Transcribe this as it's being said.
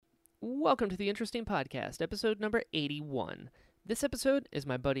Welcome to the Interesting Podcast, episode number 81. This episode is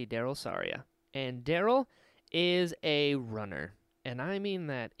my buddy Darrell Saria, and Darrell is a runner, and I mean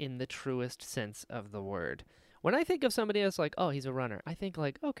that in the truest sense of the word. When I think of somebody that's like, oh, he's a runner, I think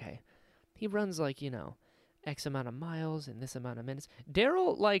like, okay, he runs like, X amount of miles in this amount of minutes.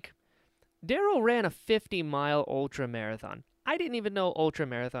 Darrell ran a 50-mile ultra marathon. I didn't even know ultra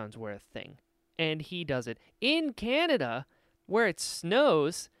marathons were a thing, and he does it in Canada where it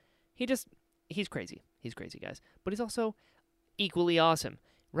snows. He's crazy. He's crazy, guys. But he's also equally awesome.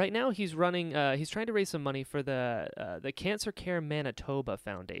 Right now, he's running. He's trying to raise some money for the Cancer Care Manitoba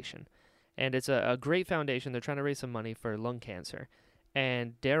Foundation, and it's a great foundation. They're trying to raise some money for lung cancer,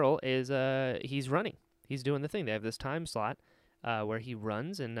 and Darrell is he's running. He's doing the thing. They have this time slot where he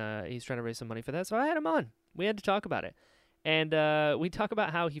runs, and he's trying to raise some money for that. So I had him on. We had to talk about it, and we talk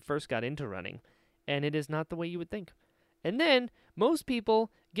about how he first got into running, and it is not the way you would think. And then most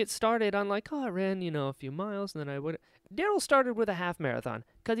people get started on like, oh, I ran, a few miles, and then I would. Darrell started with a half marathon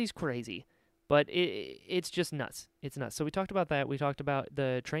because he's crazy, but it's just nuts. It's nuts. So we talked about that. We talked about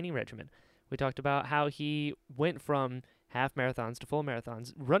the training regimen. We talked about how he went from half marathons to full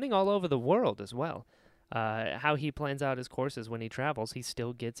marathons, running all over the world as well. How he plans out his courses when he travels. He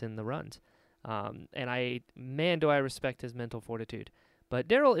still gets in the runs. Man, do I respect his mental fortitude. But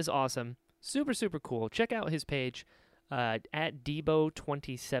Darrell is awesome. Super, super cool. Check out his page. At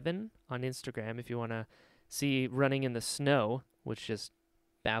Debo27 on Instagram if you want to see running in the snow, which just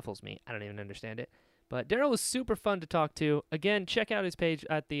baffles me. I don't even understand it. But Darrell was super fun to talk to. Again, check out his page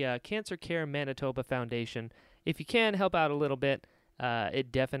at the Cancer Care Manitoba Foundation. If you can help out a little bit,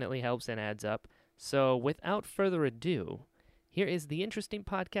 it definitely helps and adds up. So without further ado, here is the Interesting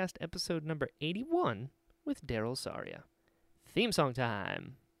Podcast episode number 81 with Darrell Saria. Theme song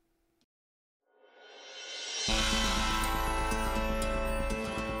time.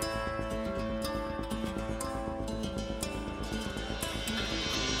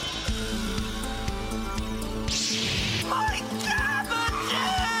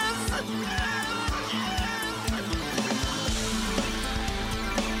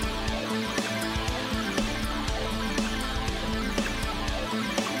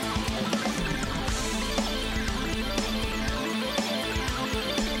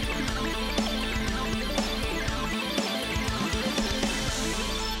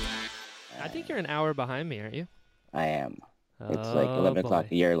 I think you're an hour behind me, aren't you? I am. It's like 11 o'clock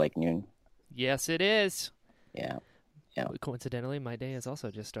here, like noon. Yes, it is. Yeah. Coincidentally, my day is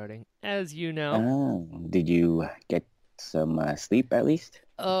also just starting, as you know. Oh, did you get some sleep at least?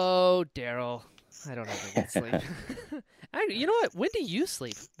 Oh, Darrell, I don't ever get sleep. You know what? When do you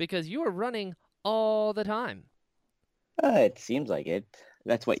sleep? Because you are running all the time. It seems like it.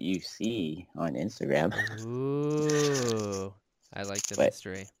 That's what you see on Instagram. Ooh, I like the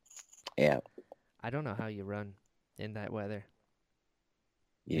mystery. Yeah. I don't know how you run in that weather.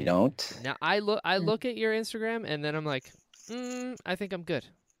 You don't? Now I look at your Instagram and then I'm like, I think I'm good.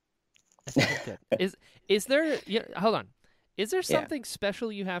 Is there? Yeah, hold on. Is there something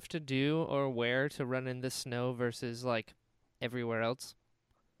special you have to do or wear to run in the snow versus like everywhere else?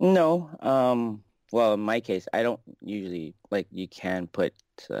 No. Well, in my case, I don't usually like. You can put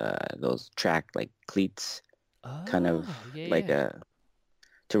those track like cleats, kind of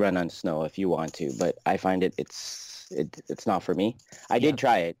to run on snow if you want to. But I find it's not for me. I did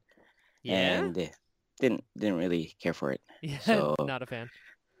try it, and didn't really care for it. Yeah, so, not a fan.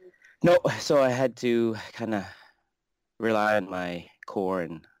 No, so I had to kind of rely on my core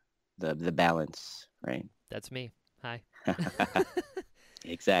and the balance, right? That's me. Hi.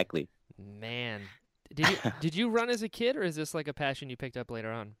 Exactly. Man, did you run as a kid, or is this like a passion you picked up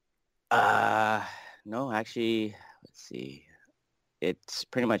later on? No, actually, let's see. It's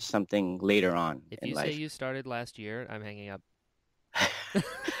pretty much something later on If in you life. say you started last year, I'm hanging up.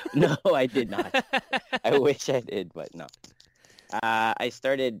 No, I did not. I wish I did, but no. I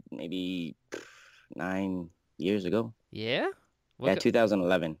started maybe 9 years ago. Yeah?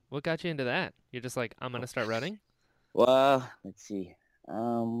 2011. What got you into that? You're just like, I'm going to start running? Well, let's see.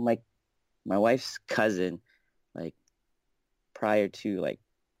 Like my wife's cousin, like prior to like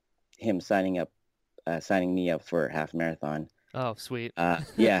him signing me up for a half marathon. Oh, sweet.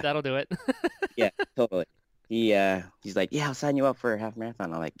 Yeah. That'll do it. Yeah, totally. He's like, yeah, I'll sign you up for a half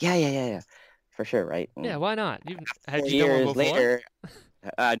marathon. I'm like, yeah, for sure, right? Yeah, why not? Had 4 you done one years before? later,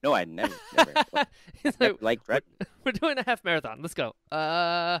 no, I never. He's I like running. We're doing a half marathon. Let's go.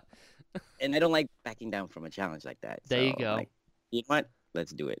 And I don't like backing down from a challenge like that. There you go. I'm like, you know what?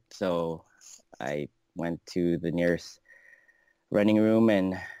 Let's do it. So I went to the nearest running room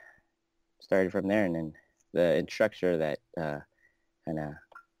and started from there. And then the instructor that kind of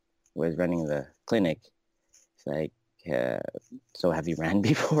was running the clinic. It's like, so have you ran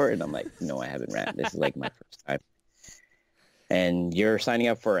before? And I'm like, no, I haven't ran. This is like my first time. And you're signing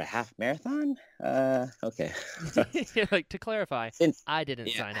up for a half marathon? Okay. Like, to clarify, Since, I didn't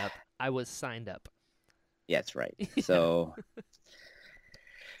yeah, sign up. I was signed up. yeah, that's right. Yeah. So,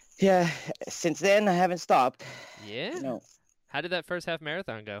 yeah, since then I haven't stopped. Yeah? No, How did that first half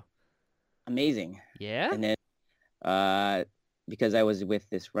marathon go? amazing. Yeah? And then, because I was with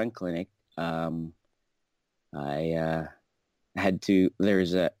this run clinic, I had to.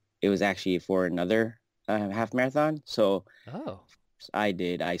 It was actually for another half marathon. So Oh.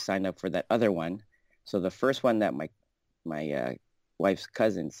 I signed up for that other one. So the first one that my wife's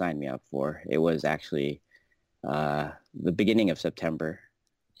cousin signed me up for, it was actually the beginning of September,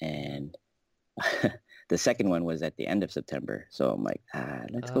 and the second one was at the end of September. So I'm like,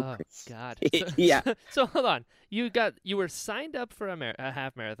 let's go Oh, crazy. God. Yeah, So hold on. You were signed up for a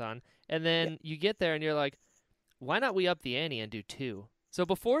half marathon, and yeah, then you get there and you're like, why not we up the ante and do two? So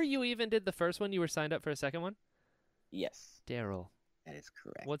before you even did the first one, you were signed up for a second one? yes, Darrell, that is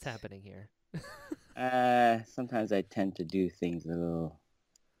what's correct. happening here? Sometimes I tend to do things a little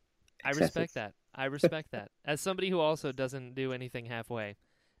I excessive. respect that. I respect that. As somebody who also doesn't do anything halfway. I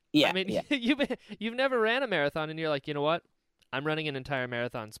Yeah, mean, yeah, you've never ran a marathon and you're like, you know what? I'm running an entire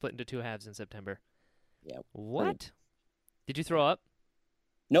marathon split into two halves in September. yeah. Pretty. What? Did you throw up?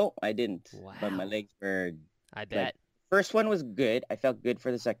 No, I didn't. But my Wow. legs were I like, bet. first one was good. I felt good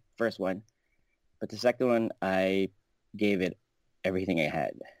for the first one, but the second one, I gave it everything I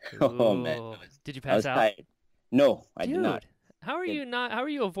had. Oh man, Ooh. Did you I pass was out? tired. No, I did not. Dude, how are Did you not how are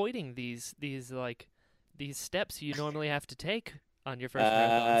you avoiding these like these steps you normally have to take on your first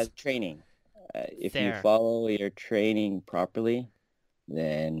marathons? training. If you Fair. follow your training properly,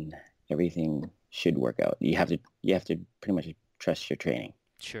 then everything should work out. You have to pretty much trust your training,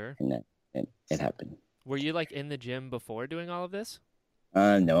 Sure. and that and it happened. Were you like in the gym before doing all of this?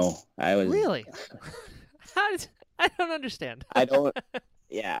 No, I was. Really? How did I don't understand. I don't.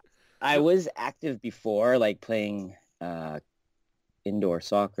 Yeah, I So, was active before, like playing indoor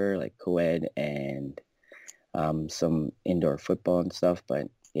soccer, like co-ed, and some indoor football and stuff. But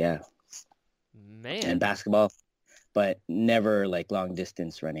yeah, and man, basketball, but never like long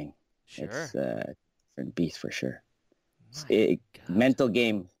distance running. sure. It's different beast for sure. My It, God. mental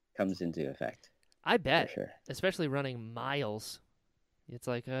game comes into effect I for bet, sure. especially running miles. It's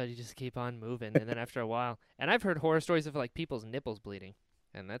like, you just keep on moving, and then after a while, and I've heard horror stories of like people's nipples bleeding,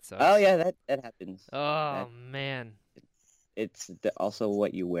 and that Oh sucks. yeah, that happens. Oh That man, it's also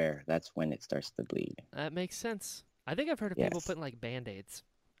what you wear. That's when it starts to bleed. that makes sense. I think I've heard of people Yes. putting like band-aids,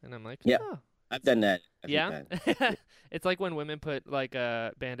 and I'm like, Yeah, oh, I've that's done that a few yeah. times. Yeah. It's like when women put like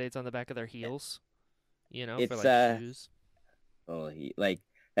band-aids on the back of their Yeah. heels, for It's like shoes. like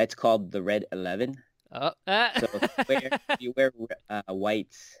that's called the Red 11. Oh, So you wear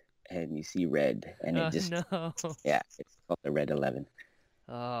whites and you see red, and it oh just no. yeah, it's called the Red 11.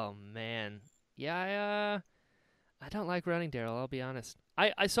 Oh man. Yeah, I don't like running, Daryl. I'll be honest.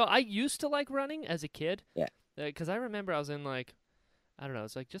 I used to like running as a kid, Yeah. because I remember I was in like, I don't know,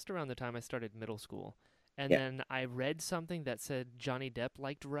 it's like just around the time I started middle school, and Yeah. then I read something that said Johnny Depp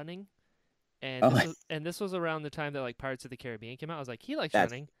liked running, and Oh, this was around the time that like Pirates of the Caribbean came out. I was like, he likes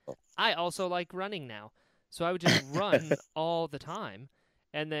that's running. cool. I also like running now, so I would just run all the time.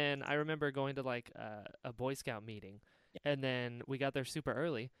 And then I remember going to like a Boy Scout meeting, and then we got there super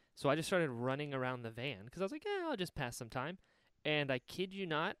early, so I just started running around the van because I was like, I'll just pass some time. And I kid you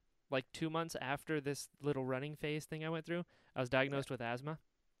not, like 2 months after this little running phase thing I went through, I was Yeah. diagnosed with asthma,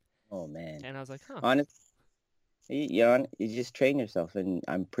 Oh man. and I was like, huh. Honest, you just train yourself, and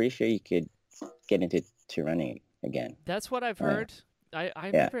I'm pretty sure you could get into running again. That's what I've Uh, heard. I yeah.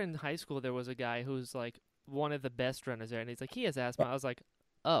 remember in high school there was a guy who's like one of the best runners there, and he's like, he has asthma. Yeah. I was like,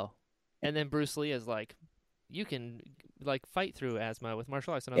 oh. And then Bruce Lee is like, you can like fight through asthma with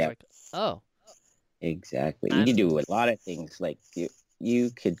martial arts, and I was Yeah. like, oh, Exactly. You can I'm do a lot of things. Like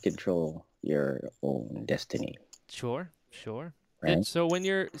you could control your own destiny, sure, sure. Good. right? So when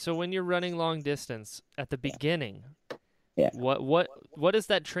you're running long distance at the Yeah. beginning, Yeah. what does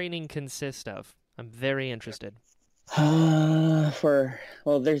that training consist of? I'm very interested. For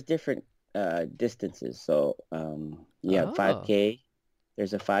well, there's different distances. So you have Oh, 5K,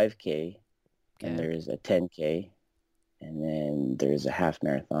 there's a 5K, and okay. there's a 10K, and then there's a half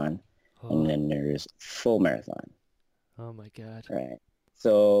marathon, and Oh, then there's full marathon, oh my God. right?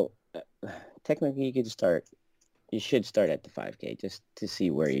 So technically you should start at the 5K just to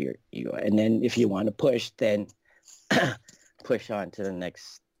see where you are. And then if you want to push, then push on to the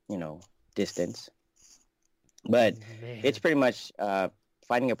next, distance. But it's Man. pretty much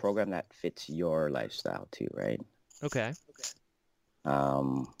finding a program that fits your lifestyle too, right? Okay.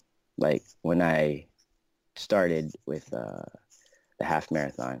 Like when I started with the half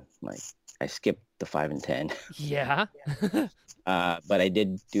marathon, like I skipped the 5 and 10. Yeah. But I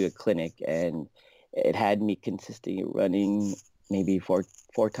did do a clinic, and it had me consistently running maybe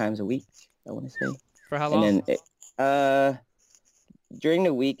four times a week, I want to say. For how And long? then during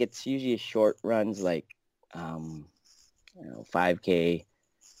the week, it's usually short runs like 5K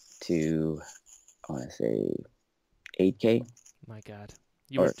to, I want to say, 8K. My God.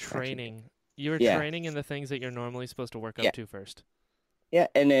 Or actually, You were yeah, training in the things that you're normally supposed to work up yeah, to first. yeah.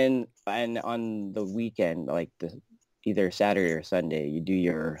 And on the weekend, like either Saturday or Sunday, you do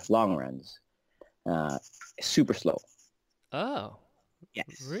your long runs. Uh, Super slow. Oh, Yes,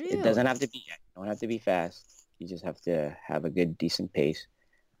 it doesn't really? have to be. You don't have to be fast. You just have to have a good, decent pace.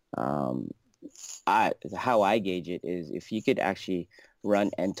 Um, how I gauge it is if you could actually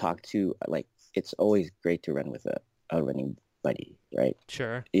run and talk to, like, it's always great to run with a running buddy, right?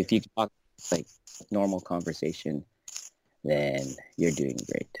 Sure. If you can talk like normal conversation, then you're doing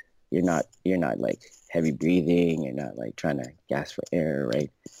great. You're not like heavy breathing. You're not like trying to gas for air, right?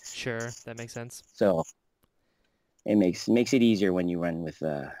 Sure. That makes sense. So it makes it easier when you run with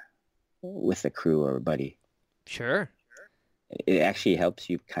a crew or a buddy. Sure. It actually helps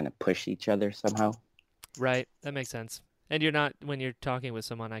you kind of push each other somehow. Right. That makes sense. And you're not, when you're talking with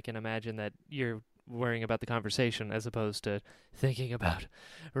someone, I can imagine that you're worrying about the conversation as opposed to thinking about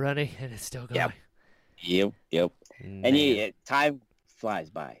running and it's still Yep. going. Yep. And Man. time flies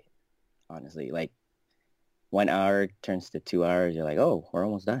by, honestly. Like 1 hour turns to 2 hours. You're like, oh, we're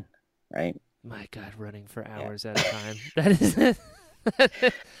almost done, right? My God, running for Yeah. hours at a time. That is.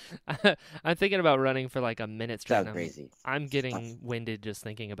 I'm thinking about running for like a minute straight, Sounds and crazy. I'm getting winded just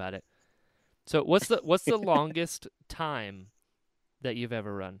thinking about it. So, what's the longest time that you've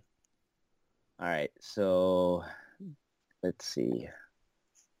ever run? All right. So let's see.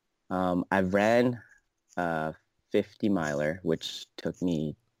 I've ran a 50 miler, which took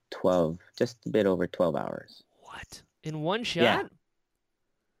me just a bit over 12 hours. What? In one Yeah.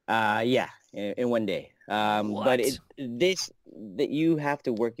 shot? Yeah, in one day. But What? that you have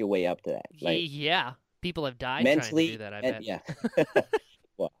to work your way up to that, like Yeah. People have died trying to do mentally, that, I and bet.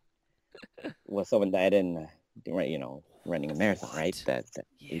 yeah. well, someone died in, right, running a marathon, right? What? That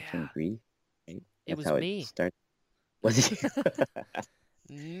they Yeah. couldn't breathe, right? It That's was how it me. started. Was it?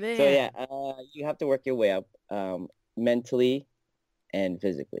 So yeah, Man. you have to work your way up, mentally and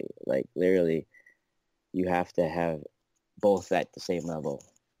physically. Like literally, you have to have both at the same level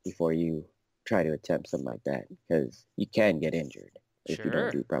before you try to attempt something like that, because you can get injured if you don't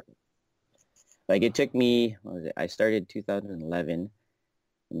Sure. do it properly. Like it took me, what was it? I started 2011,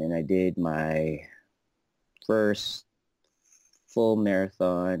 and then I did my first full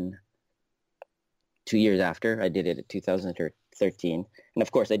marathon 2 years after. I did it in 2013, and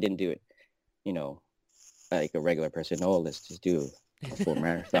of course I didn't do it, you know, like a regular person. Oh, let's just do a full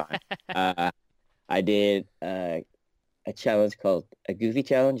marathon. Uh, I did a challenge called a Goofy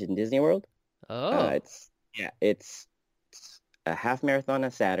Challenge in Disney World. Oh. It's a half marathon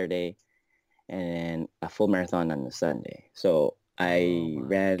on Saturday and a full marathon on the Sunday. So Oh I my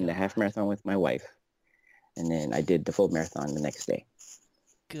ran the half God. marathon with my wife, and then I did the full marathon the next day.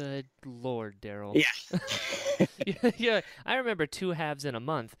 Good Lord, Darrell. Yeah. Yeah, I remember two halves in a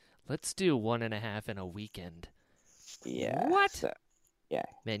month. Let's do one and a half in a weekend. Yeah. What? So yeah,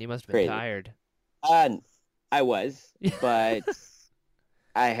 Man, you must have been crazy. tired. I was, but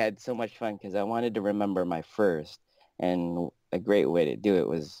I had so much fun because I wanted to remember my first, and a great way to do it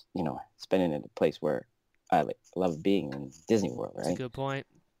was, spending it in a place where I love being in Disney World, It's a right? good point.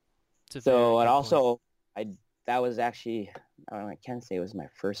 It's a very So, and good point. also, I that was actually, I can't say it was my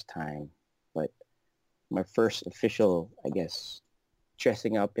first time, but my first official, I guess,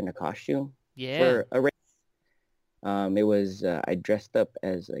 dressing up in a costume Yeah. for a race. It was I dressed up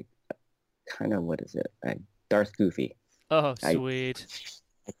as like kind of, what is it, Darth Goofy. Oh, I sweet.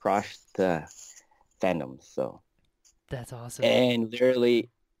 I crossed the fandoms, so. That's awesome. And literally,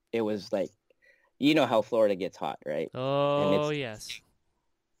 it was like, how Florida gets hot, right? And Oh, it's yes.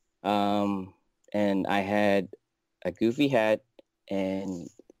 um, and I had a Goofy hat, and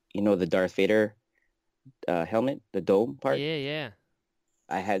the Darth Vader helmet, the dome part. Yeah, yeah.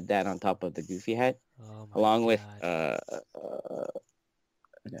 I had that on top of the Goofy hat, Oh my along with God.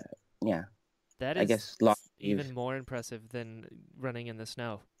 yeah, That I is guess long even sleeve, more impressive than running in the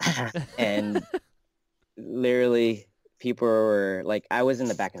snow. and literally people were like, I was in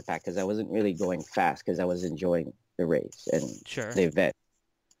the back of the pack because I wasn't really going fast because I was enjoying the race and Sure. the event.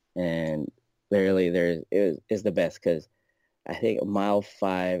 And literally is the best because I think mile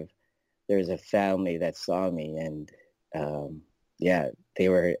 5, there's a family that saw me, and yeah, they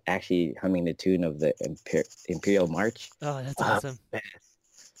were actually humming the tune of the Imperial March. Oh, that's Oh, awesome. man,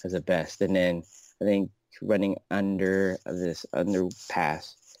 it was the best. And then I think running under this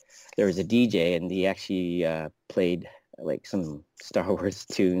underpass, there was a DJ, and he actually played like some Star Wars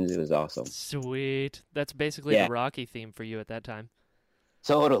tunes. It was awesome. Sweet. That's basically the Yeah, Rocky theme for you at that time.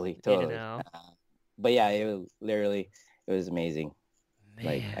 totally, You totally. know? But yeah, it was literally, it was amazing.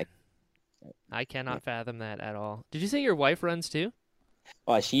 Like Man, I yeah. cannot fathom that at all. Did you say your wife runs too?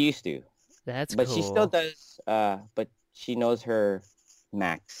 Oh, she used to, That's but she still cool. does. But she knows her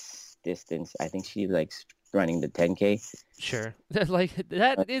max distance. I think she likes running the 10K. Sure. Like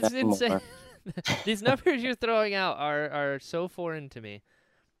that is Nothing insane. more. These numbers you're throwing out are so foreign to me.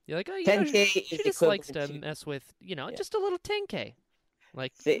 You're like, oh, 10K she is just likes equivalent to to, mess with, yeah, just a little 10K.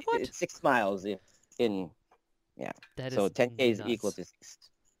 Like, what? it's 6 miles in yeah. That So is 10K is equal nuts.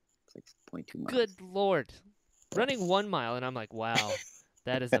 to 6.2 miles. Good Lord. Running 1 mile, and I'm like, wow,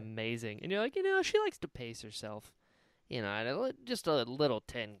 that is amazing. And you're like, she likes to pace herself. Just a little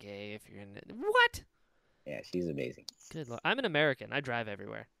 10K if you're in it. What? Yeah, she's amazing. Good Lord. I'm an American. I drive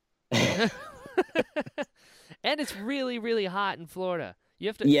everywhere. And it's really, really hot in Florida.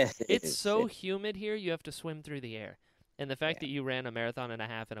 Yes, it It's is. so humid here, you have to swim through the air. And the fact Yeah. that you ran a marathon and a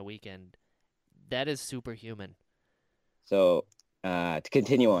half in a weekend, that is superhuman. So to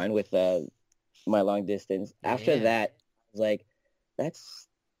continue on with my long distance, after Yeah. that, I was like, that's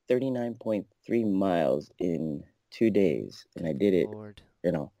 39.3 miles in 2 days. And I Good did it, Lord.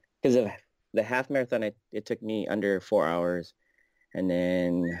 because of the half marathon, it took me under 4 hours. And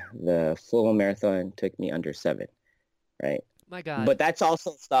then the full marathon took me under 7, right? My God. But that's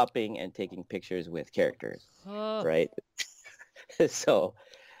also stopping and taking pictures with characters, Oh, right? So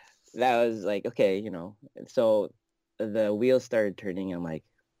that was like, okay, so the wheels started turning. I'm like,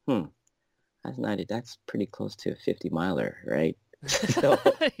 that's not it. That's pretty close to a 50 miler, right? So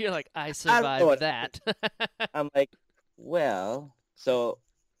you're like, I I don't know survived what that. I'm like, well, so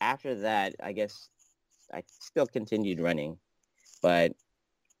after that, I guess I still continued running, but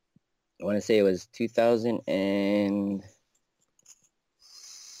I want to say it was 2016,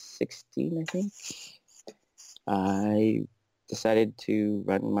 I think. I decided to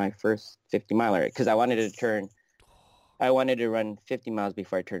run my first 50 miler because I wanted to run 50 miles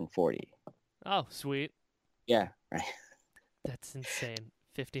before I turned 40. Oh, sweet. Yeah, right. That's insane.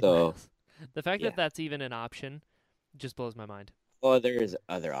 50 So, miles. The fact that yeah. that's even an option just blows my mind. Well, there's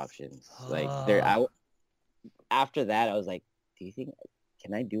other options. Like Oh, after that, I was like, do you think,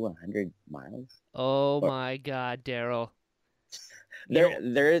 can I do 100 miles? oh Or my God, Darrell. You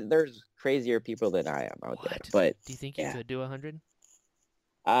know there's crazier people than I am out there. what? But Do you think you yeah, could do 100?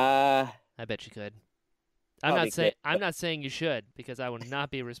 uh, I bet you could. probably could. I'm But not saying you should because I will not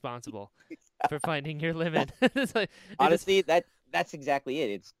be responsible for finding your limit. It's like, it just honestly, that's exactly it.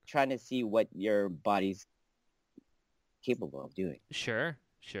 It's trying to see what your body's capable of doing, sure,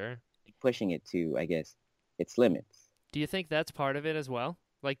 sure. pushing it to, I guess, its limits. Do you think that's part of it as well?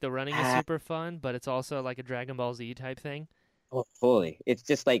 Like the running is Ah, super fun, but it's also like a Dragon Ball Z type thing? oh, fully. It's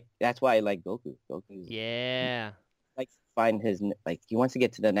just like that's why I like Goku. Goku's Yeah. like find his like he wants to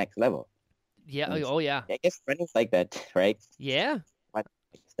get to the next level. Yeah. And Oh, yeah. I guess running's like that, right? Yeah. What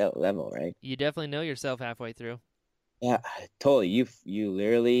that level, right? You definitely know yourself halfway through. Yeah, totally. You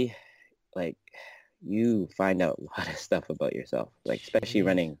literally like you find out a lot of stuff about yourself, like especially Jeez.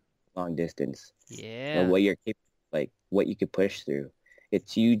 running long distance. Yeah. What you're capable, like what you could push through.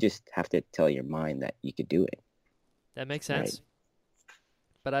 It's you just have to tell your mind that you could do it, That makes right? sense.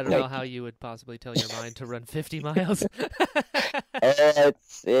 But I don't know Like how you would possibly tell your mind to run 50 miles.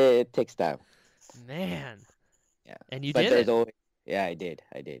 it takes time. Man. Yeah, And you but did there's it. always yeah, I did.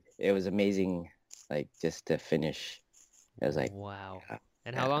 It was amazing, like just to finish. I was like, Wow.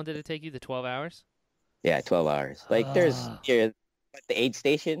 And how yeah, long did it take you? The 12 hours? yeah, 12 hours. Like there's Oh, yeah, but the aid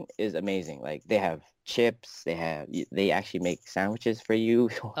station is amazing. Like they have chips, they actually make sandwiches for you,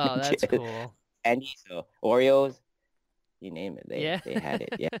 oh, that's cool. candy, so Oreos, you name it, Yeah. they had it.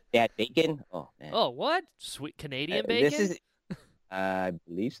 Yeah, they had bacon. Oh man, Oh, what? Sweet Canadian this bacon? is I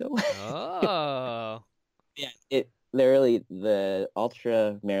believe so. Oh. Yeah, it literally the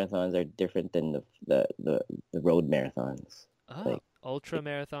ultra marathons are different than the road marathons. Oh, Like ultra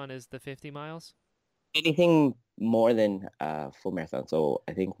marathon is the 50 miles? anything more than full marathon. So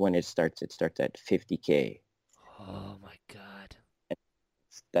I think when it starts at 50K. Oh my God.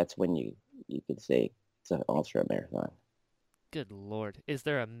 That's when you could say it's an ultra marathon. Good Lord. Is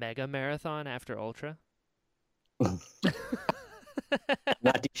there a mega marathon after ultra? I'm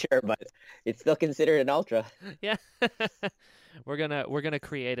not too sure, but it's still considered an ultra. Yeah. We're gonna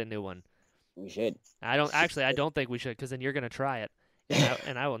create a new one. We should. I don't think we should, because then you're gonna try it,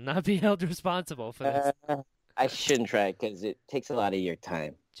 and I will not be held responsible for this. Uh, I shouldn't try because it takes a lot of your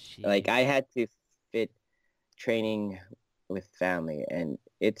time. Like Jeez. I had to fit training with family, and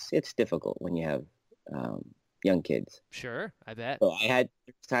it's difficult when you have um, young kids. Sure, I bet. So I had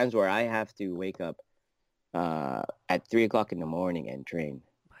times where I have to wake up at 3 o'clock in the morning and train.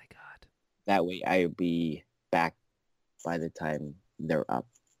 My God. That way, I'll be back by the time they're up,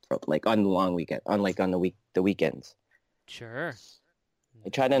 like on the long weekend, on the weekends. Sure. I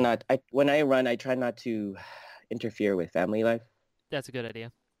try to not. When I run, I try not to interfere with family life. That's a good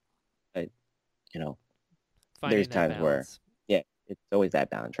idea. But you know, Finding there's that times where, balance. yeah, it's always that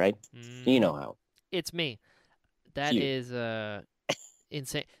balance, right? You Hmm. know how. It's me. It's That you. is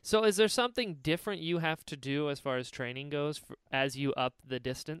insane. So, is there something different you have to do as far as training goes as you up the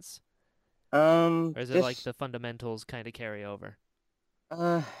distance, or is it like Just the fundamentals kind of carry over?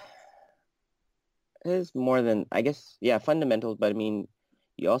 uh, it's more than I guess. Yeah, fundamentals. But I mean,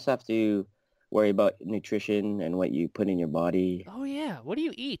 you also have to worry about nutrition and what you put in your body. Oh yeah. What do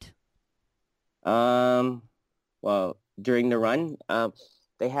you eat? Um, well, during the run,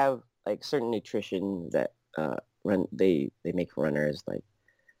 they have like certain nutrition that they make for runners like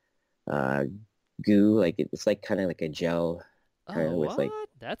uh goo, like it's like kind of like a gel kind Oh, of with like what?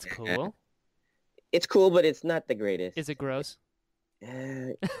 That's uh, cool. it's cool, but it's not the greatest. Is it gross?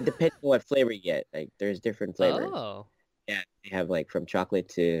 Depending on what flavor you get, like there's different flavors. Oh. Yeah, they have like from chocolate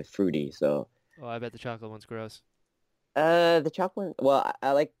to fruity. So Oh, I bet the chocolate one's gross. the chocolate, well,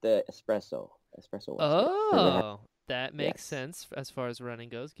 I like the espresso one's good because it has, Oh, that makes yes. sense as far as running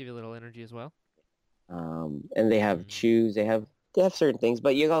goes. Give you a little energy as well. And they have Mm, chews. They have certain things,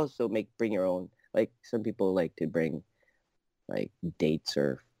 but you also bring your own. Like some people like to bring like dates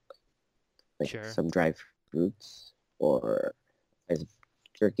or like sure. some dried fruits or as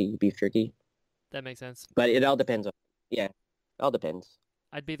beef jerky. That makes sense. But it all depends on, yeah, it all depends.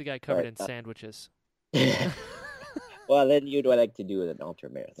 I'd be the guy covered But in sandwiches. well, then you'd like to do an ultra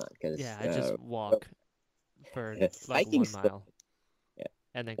marathon Yeah, because I just walk for like hiking one still, mile yeah,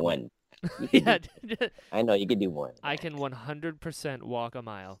 and then quit. one. You can Yeah, do. I know you can do more than I that. can 100% walk a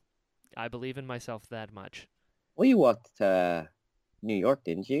mile. I believe in myself that much. Well, you walked to New York,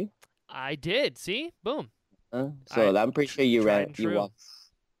 didn't you? I did. See? Boom. I So I'm pretty sure you tried ran. and You true. walked.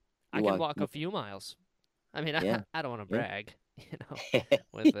 I You can walked. walk a few miles. I mean, Yeah. I don't want to Yeah. brag,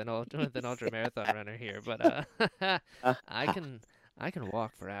 with an ultra marathon runner here, but I Ha. can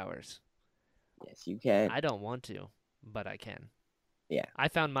walk for hours. Yes, you can. I don't want to, but I can. Yeah. I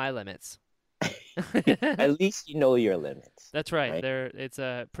found my limits. At least you know your limits, That's right. right? It's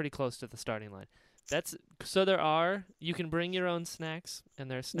pretty close to the starting line. That's you can bring your own snacks,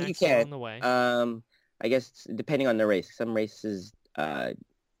 and there are You snacks can. along the way. I guess depending on the race, some races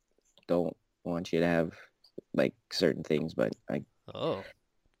don't want you to have like certain things, but Oh.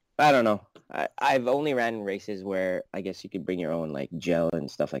 I don't know. I've only ran races where I guess you could bring your own like gel and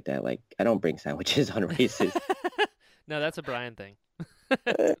stuff like that. Like I don't bring sandwiches on races. No, that's a Brian thing.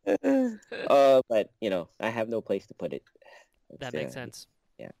 But I have no place to put it. That It's makes sense.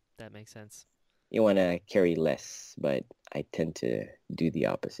 yeah. That makes sense. You want to carry less, but I tend to do the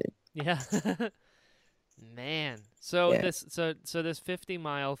opposite. Yeah. Man. So Yeah. this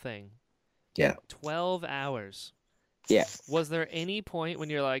 50-mile thing, Yeah. 12 hours. Yeah. Was there any point when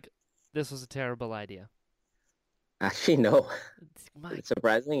you're like, this was a terrible idea? Actually, no. My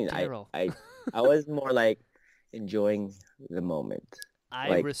Surprisingly, Darrell. I was more like enjoying the moment. I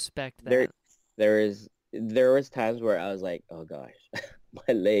Like respect there that. there was times where I was like, oh gosh,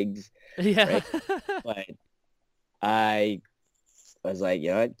 my legs, Yeah. right? But I was like,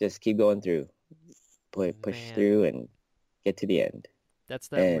 just keep going through, push Man, through, and get to the end. that's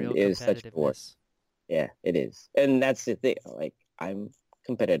that And real it was such a reward. competitiveness. Yeah, it is, and that's the thing. Like I'm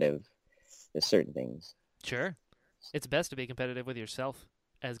competitive with certain things. Sure. It's best to be competitive with yourself,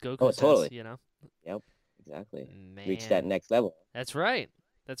 as Oh, Goku says, totally. you know? Yep, exactly. Reach that Man. next level. That's right.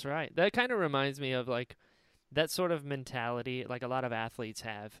 That's right. That kind of reminds me of like that sort of mentality like a lot of athletes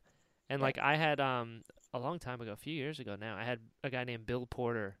have. And Yeah. like I had a long time ago, a few years ago now, I had a guy named Bill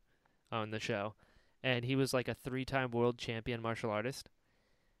Porter on the show, and he was like a 3-time world champion martial artist.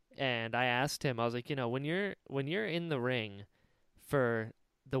 And I asked him, I was like, when you're in the ring for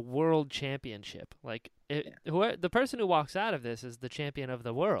the world championship, like Yeah. the person who walks out of this is the champion of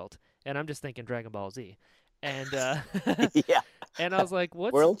the world, and I'm just thinking Dragon Ball Z, and Yeah. and I was like,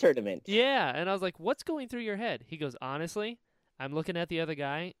 what's World tournament. yeah, and I was like, what's going through your head? He goes, honestly, I'm looking at the other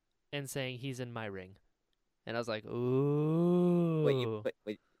guy and saying he's in my ring. And I was like, What you ooh. put,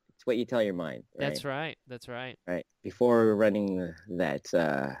 it's what you tell your mind, right? That's right. That's right. Right. Before running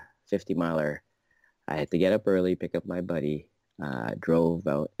that 50 miler, I had to get up early, pick up my buddy, drove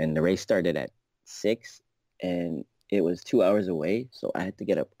out, and the race started at 6, and it was 2 hours away, so I had to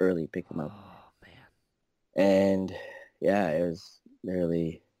get up early, pick him up. Oh, man. And yeah, it was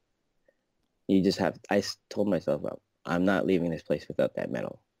really, you just have, told myself, well, I'm not leaving this place without that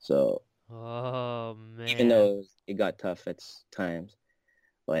medal. So Oh, even man. though it got tough at times,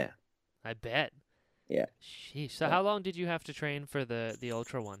 well, yeah, I bet. yeah. Sheesh. So Uh, how long did you have to train for the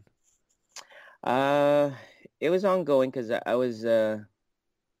ultra one? uh, it was ongoing because I was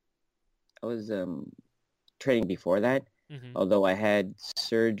training before that, Mm-hmm. although I had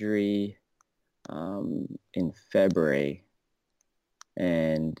surgery in February,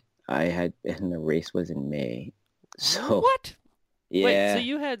 and and the race was in May. So What? Wait, so yeah,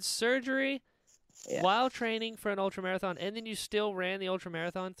 you had surgery yeah, while training for an ultra marathon, and then you still ran the ultra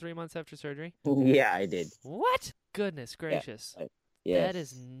marathon 3 months after surgery? yeah, I did. What? Goodness Yeah, gracious. I- That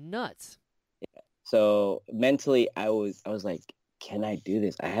is yes. nuts. So mentally, I was like, can I do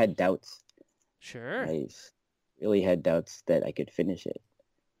this? I had doubts. Sure. I really had doubts that I could finish it.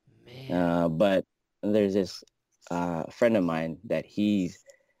 Man. But there's this friend of mine that he's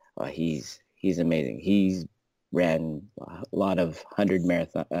amazing. He's ran a lot of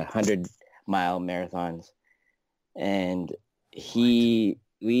 100-mile marathons, and What?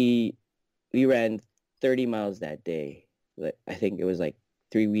 we ran 30 miles that day. I think it was like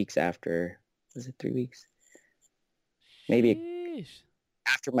 3 weeks after. Was it 3 weeks? Maybe Sheesh.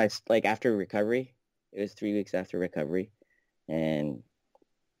 after after recovery. It was 3 weeks after recovery, and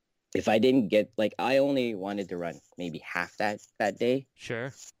if I didn't get I only wanted to run maybe half that day,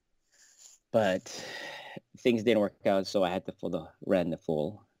 Sure. but things didn't work out, so I had to run the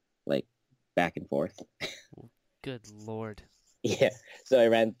full like back and forth. Good Lord. Yeah, so I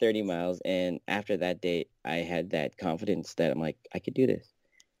ran 30 miles, and after that day, I had that confidence that I'm like, I could do this.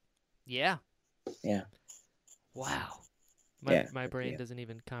 Yeah. Yeah, Wow. My yeah, my brain yeah, doesn't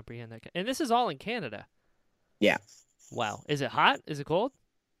even comprehend that. And this is all in Canada. yeah. Wow. Is it hot? Is it cold?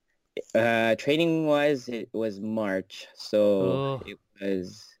 Training wise, it was March, so Oh.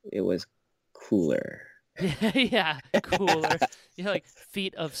 it was cooler. Yeah, yeah. Cooler. You like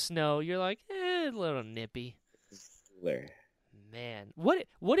feet of snow. You're like, a little nippy. Cooler. Man. What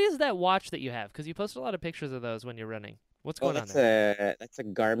is that watch that you have? Because you posted a lot of pictures of those when you're running. What's Well, going on that's there? a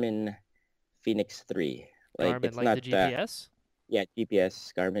Garmin Phoenix 3. Like Garmin, it's like not the GPS? yeah,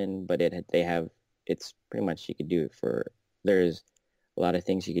 GPS Garmin, but they have it's pretty much you could do it for there's a lot of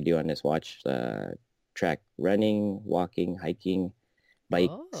things you could do on this watch. Track running, walking, hiking,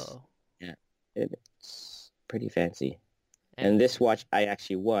 bikes. Oh. Yeah, it's pretty fancy. And And this watch I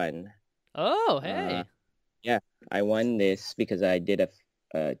actually won. oh, Uh, hey. yeah, I won this because I did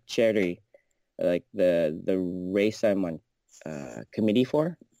a charity, like the race I'm on committee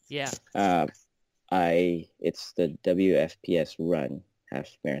for. Yeah. Uh, it's the WFPS run half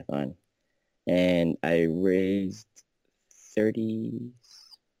marathon, and I raised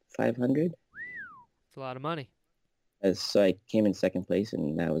 3,500. It's a lot of money. So I came in second place,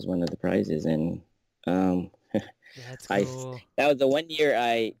 and that was one of the prizes. And um, That's I cool. that was the one year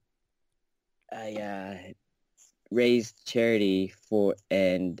I raised charity for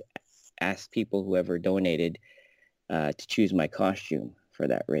and asked people whoever donated to choose my costume for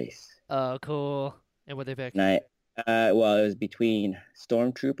that race. Oh, cool. And what they And pick? well, it was between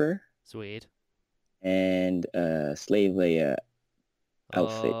Stormtrooper Sweet. and Slave Leia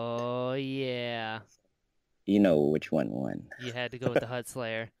outfit. Oh, yeah. You know which one won. You had to go with the Hut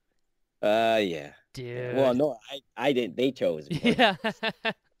Slayer. Yeah. Yeah. Well, Dude. no, I didn't. They chose for me. Yeah.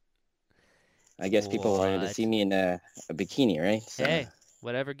 I guess people wanted to see What? me in a bikini, right? So, Hey,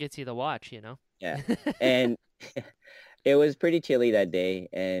 whatever gets you the watch, you know? yeah. And it was pretty chilly that day,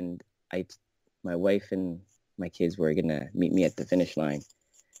 and I, my wife and my kids were gonna meet me at the finish line,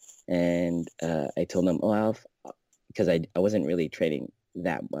 and I told them, oh, because I wasn't really training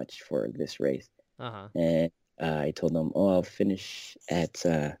that much for this race, Uh-huh. and I told them, oh, I'll finish at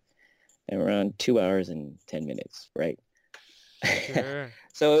around 2 hours and 10 minutes, right? Sure.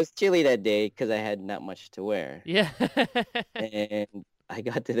 So it was chilly that day because I had not much to wear. Yeah. And I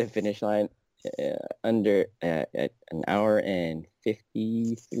got to the finish line under at an hour and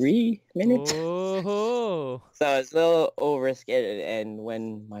 53 minutes. Oh. So I was a little overscared. And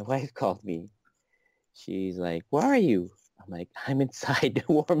when my wife called me, she's like, where are you? I'm like, I'm inside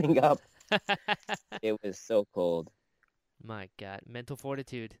warming up. It was so cold. My God. Mental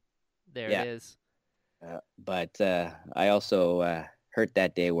fortitude. There it Yeah. is. But I also hurt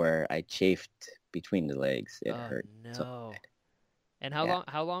that day where I chafed between the legs. It Oh hurt so no. bad. And Yeah.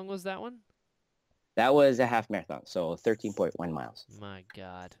 how long was that one? That was a half marathon, so 13.1 miles. My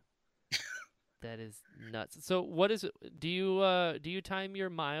God. That is nuts. So what is it? Do you time your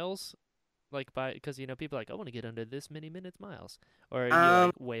miles like by because people are like I want to get under this many minutes miles, or are you Um,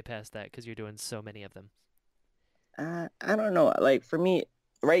 like way past that because you're doing so many of them? I don't know. Like for me,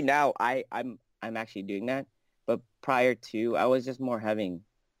 right now, I'm actually doing that. But prior to, I was just more having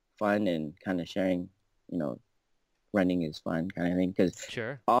fun and kind of sharing, you know, running is fun kind of thing. Because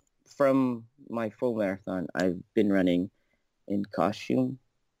Sure. from my full marathon, I've been running in costume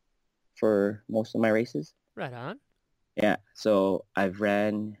for most of my races. Right on. Yeah, so I've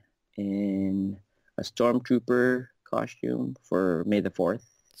ran in a stormtrooper costume for May the 4th.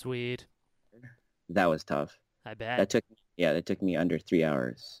 Sweet. That was tough. I bet. That took me under 3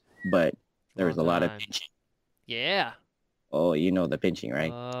 hours, but there Long was a lot of time. pinching. Yeah. Oh, you know the pinching,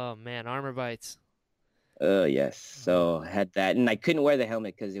 right? Oh man, armor bites. Oh, yes. Oh. So I had that, and I couldn't wear the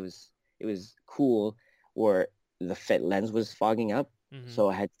helmet because it was cool, where the fit lens was fogging up. Mm-hmm. So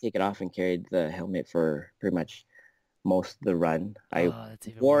I had to take it off and carried the helmet for pretty much most of the run. I Oh, that's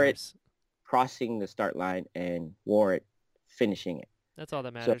even wore it worse. crossing the start line and wore it finishing it. That's all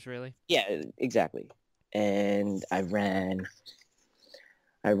that So matters, really. yeah, exactly. And I ran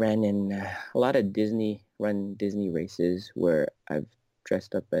in a lot of Disney races where I've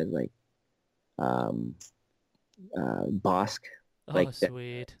dressed up as like um Bosk, Oh, like that.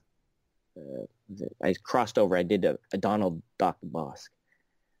 sweet. I crossed over. I did a Donald Duck Bosk,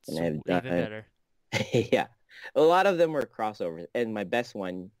 and I've Even done better. yeah. A lot of them were crossovers, and my best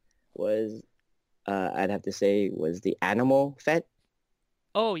one was I'd have to say was the Animal Fet.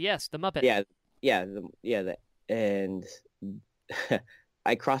 Oh yes, the Muppet. Yeah, and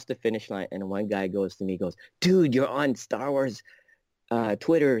I crossed the finish line, and one guy goes to me, goes, "Dude, you're on Star Wars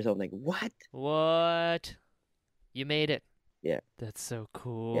Twitter." So I'm like, "What?" What? You made it. Yeah, That's so yeah.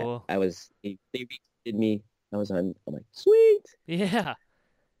 cool. They retweeted me. I was on. I'm like, sweet. Yeah.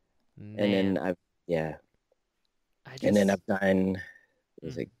 And then Man, yeah, I and then just. I've done it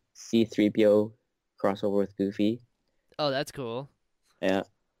was Mm. like C3PO crossover with Goofy. Oh, that's cool. Yeah.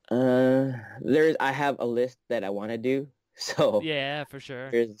 I have a list that I want to do. So Yeah, for sure.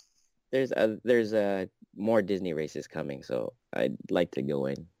 there's there's more Disney races coming. So I'd like to go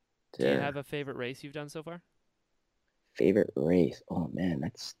in Do you to have a favorite race you've done so far? favorite race. Oh man,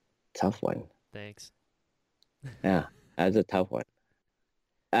 that's a tough one. Thanks. Yeah, that's a tough one.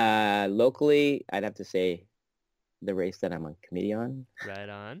 Locally, I'd have to say the race that I'm on committee on. Right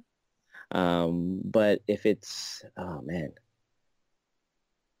on. But if it's, oh man,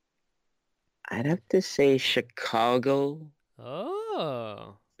 I'd have to say Chicago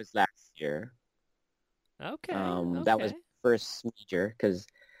Oh, was last year. okay, That was okay. first major because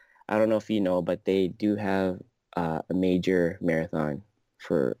I don't know if you know, but they do have a major marathon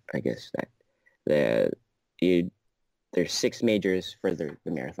for, I guess that the you there's 6 majors for the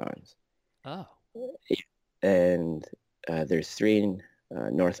marathons. Oh, Yeah. And there's 3 in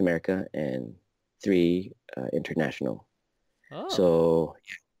North America and 3 international. oh.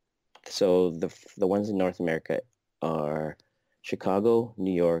 So the ones in North America are Chicago,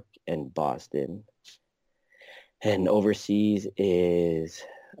 New York, and Boston. And overseas is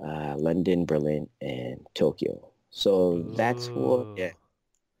London, Berlin, and Tokyo. So Ooh. that's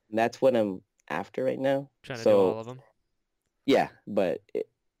what I'm after right now. Trying to do So all of them. yeah, but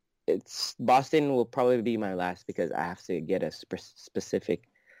it's Boston will probably be my last because I have to get a specific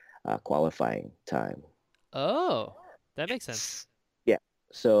qualifying time. Oh, that makes sense. Yeah.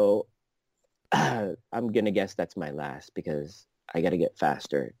 So I'm gonna guess that's my last because I gotta get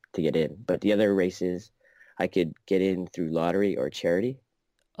faster to get in. But the other races, I could get in through lottery or charity.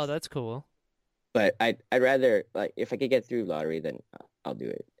 Oh, that's cool. But I'd rather like if I could get through lottery, then I'll do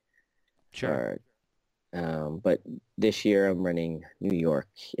it. Sure. Or but this year I'm running New York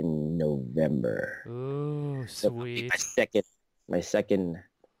in November. Ooh, So that'll be sweet. my second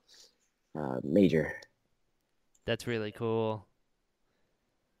major. That's really cool.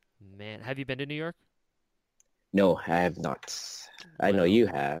 Man, have you been to New York? No, I have not. I know Well, you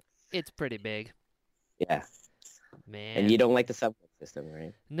have. it's pretty big. Yeah. And you Man. don't like the subway system,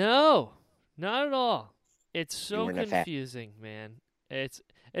 right? No, not at all. It's You so weren't a fan. confusing, man. It's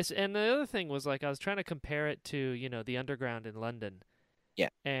and the other thing was like I was trying to compare it to, the underground in London, Yeah.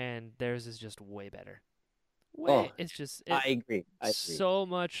 and theirs is just way better. Oh, It's just I agree. I agree. so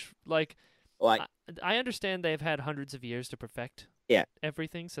much like Well, I, I understand they've had hundreds of years to perfect yeah,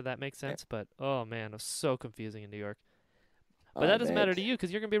 everything, so that makes yeah. sense, but oh man, it was so confusing in New York. But I that doesn't matter bet. to you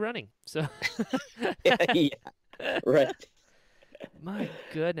because you're gonna be running. So Yeah, right. My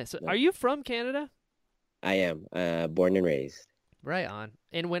goodness. No, Are you from Canada? I am born and raised. Right on.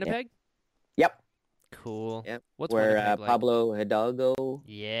 In Yeah. Winnipeg? Yep. Cool. Yep. What's Where Winnipeg like? Pablo Hidalgo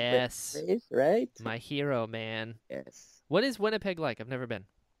Yes. raised, right? My hero, man. Yes. What is Winnipeg like? I've never been.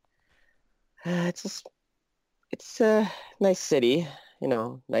 It's just, it's a nice city,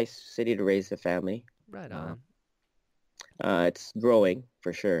 nice city to raise a family. Right Uh, on. it's growing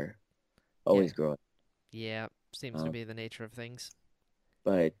for sure, Yeah. always growing. Yeah. Seems to Um, be the nature of things.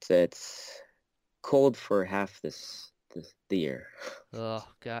 but it's cold for half this the year. Oh,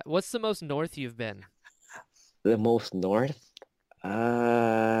 God. What's the most north you've been? The most north,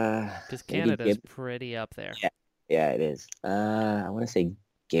 Because maybe Canada's pretty up there. Yeah, yeah, it is. I want to say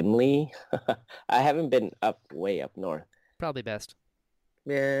Gimli. I haven't been way up north. Probably best.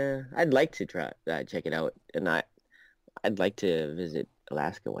 Yeah, I'd like to check it out, and I'd like to visit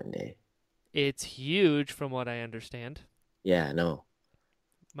Alaska one day. It's huge from what I understand. Yeah, no.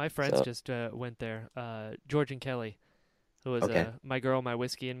 My friends So, just went there. George and Kelly, who was okay. My Girl, My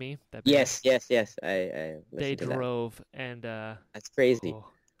Whiskey and Me, that band. Yes, yes, yes. I They listened to that. drove and That's crazy. oh,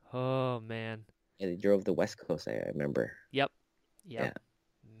 oh man. Yeah, they drove the West Coast, I remember. Yep. Yep. Yeah,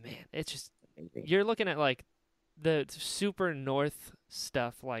 Man, it's just amazing. you're looking at like the super north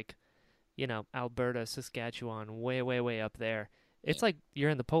stuff like, Alberta, Saskatchewan, way, way, way up there. It's like you're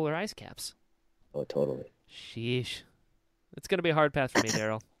in the polar ice caps. Oh, totally. Sheesh. It's gonna be a hard pass for me,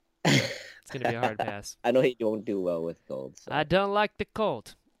 Daryl. It's gonna be a hard pass. I know you don't do well with cold, I so don't like the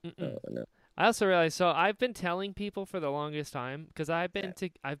cold. no, Mm-mm. no. I also realized, so I've been telling people for the longest time because Yeah.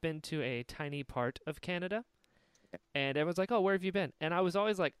 I've been to a tiny part of Canada, and everyone's like, "Oh, where have you been?" And I was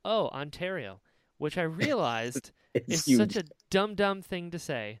always like, "Oh, Ontario," which I realized is It's such huge. a dumb thing to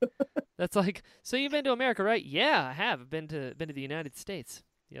say. That's like, "So you've been to America, right?" "Yeah, I have. I've been to the United States."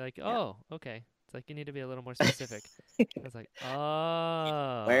 You're like, Yeah. "Oh, okay." It's like you need to be a little more specific. I was like,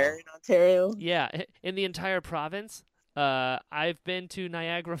 Where "Oh." in Ontario? Yeah, in the entire province, I've been to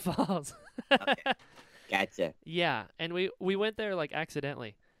Niagara Falls. Okay, gotcha. Yeah, and we went there like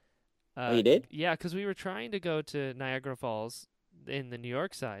accidentally. Oh, you did? Yeah, because we were trying to go to Niagara Falls in the New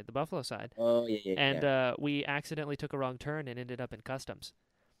York side, the Buffalo side, Oh, yeah, yeah, and yeah. we accidentally took a wrong turn and ended up in customs.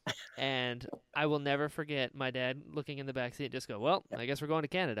 And I will never forget my dad looking in the back seat and just go, "Well, I guess we're going to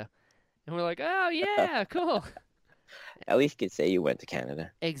Canada." And we're like, "Oh yeah, cool." At least you could say you went to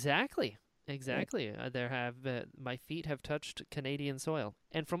Canada. Exactly. Right. Exactly. My feet have touched Canadian soil.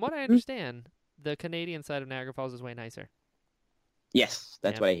 And from what I Mhm. understand, the Canadian side of Niagara Falls is way nicer. Yes,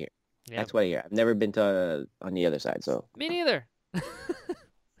 that's Yep. what I hear. Yep. That's what I hear. I've never been to on the other side, so. Me neither.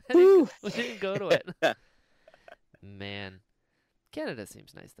 Woo! We didn't go to it. Man. Canada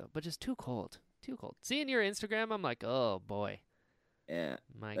seems nice though, but just too cold. Too cold. Seeing your Instagram, I'm like, "Oh boy. Yeah.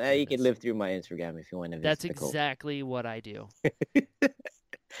 My You can goodness." live through my Instagram if you want to That's visit the cold. exactly what I do.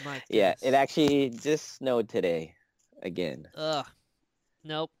 My Yeah, it goodness. actually just snowed today again. Ugh.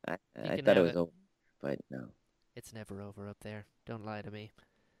 Nope. You I can thought it have was it. over, but no. It's never over up there. Don't lie to me.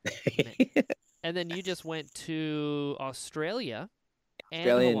 Man. And then you just went to Australia and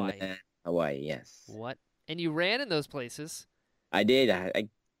Australian Hawaii. Hawaii, yes. What? And you ran in those places. I did.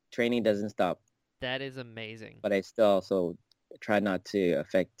 Training doesn't stop, That is amazing. but I still also try not to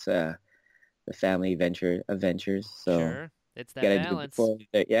affect the family adventures. So Sure. It's that gotta do it balance. before.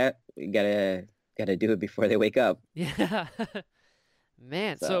 Yeah, we gotta do it before they wake up. Yeah.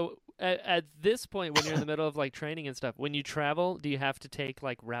 Man, So so at this point when you're in the middle of like training and stuff, when you travel, do you have to take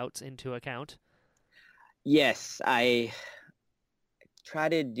like routes into account? yes, I try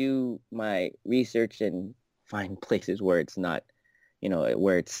to do my research and find places where it's not,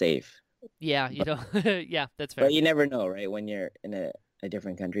 where it's safe. Yeah, you But don't. Yeah, that's fair. but you never know, right? When you're in a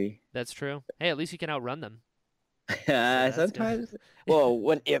different country. That's true. Hey, at least you can outrun them. So that's good. Sometimes, well,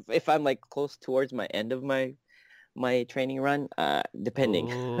 when if I'm like close towards my end of my training run,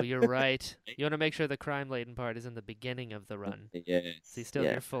 depending. Oh, you're right. You want to make sure the crime-laden part is in the beginning of the run, so you Yes, still have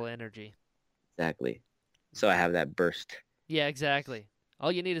yeah, your full energy. exactly. So I have that burst. Yeah, exactly.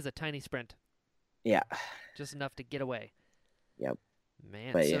 All you need is a tiny sprint, Yeah, just enough to get away. yep.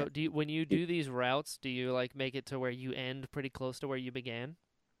 Man, But yeah, so when you do these routes, do you like make it to where you end pretty close to where you began?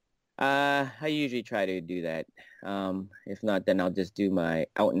 I usually try to do that. If not, then I'll just do my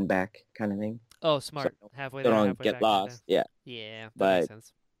out and back kind of thing, Oh, so smart. Halfway I there, don't halfway get back kind of thing. lost. Yeah, Yeah, that makes but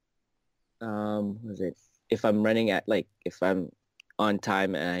sense. was it if I'm running at like if I'm on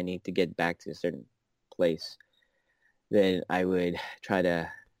time and I need to get back to a certain place, then I would try to.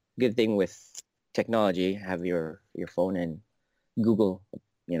 Good thing with technology, have your phone and Google,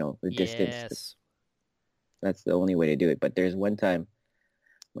 the distance. Yes. That's the only way to do it. But there's one time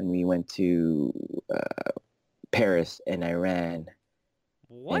when we went to Paris, and I ran.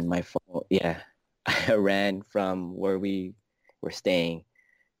 What? And my phone, yeah, I ran from where we were staying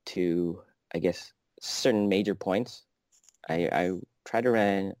to, I guess, certain major points. I tried to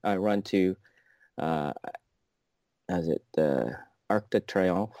run to, uh, how's it, the Arc de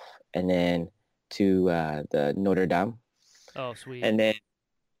Triomphe, and then to the Notre Dame. Oh, sweet. And then,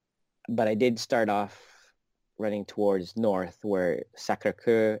 but I did start off running towards north where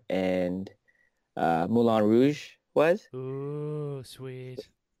Sacré-Cœur and Moulin Rouge was. Ooh, sweet.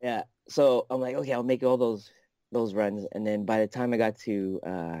 Yeah. So I'm like, okay, I'll make all those runs. And then by the time I got to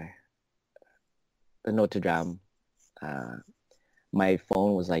the Notre Dame, my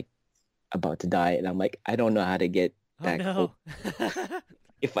phone was like about to die, and I'm like, I don't know how to get Oh back no.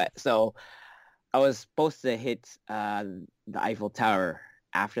 home. So I was supposed to hit the Eiffel Tower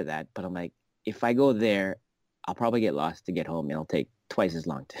after that, but I'm like, if I go there, I'll probably get lost to get home. It'll take twice as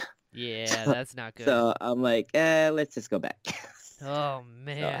long to. Yeah, that's not good. So I'm like, let's just go back. Oh So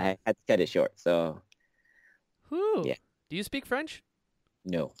man. I had to cut it short. So Whew. yeah, Do you speak French?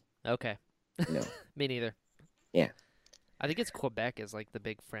 no, Okay. no, Me neither. yeah, I think it's Quebec is like the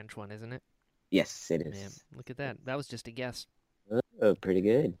big French one, isn't it? yes, it Man, is. look at that. That was just a guess. Oh, pretty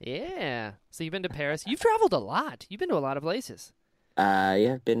good. Yeah. So you've been to Paris. You've traveled a lot. You've been to a lot of places.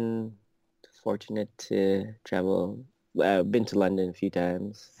 Yeah, I've been fortunate to travel. Been to London a few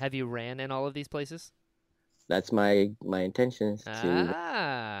times. Have you ran in all of these places? That's my intentions to.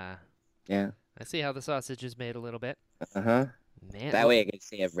 Ah. Yeah. I see how the sausage is made a little bit. Uh-huh. Man, That way I can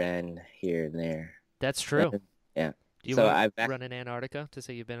say I've ran here and there. that's true. Yeah. Do you So want to run in Antarctica to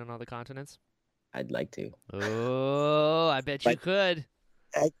say you've been on all the continents? I'd like to. Oh, I bet you But could.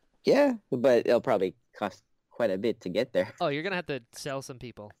 yeah, but it'll probably cost quite a bit to get there. Oh, you're gonna have to sell some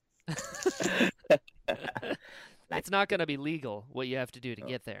people. It's not gonna be legal what you have to do to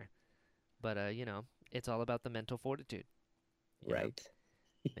get there, but it's all about the mental fortitude. you know? Right.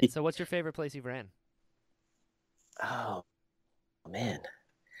 So, what's your favorite place you've ran? Oh, man.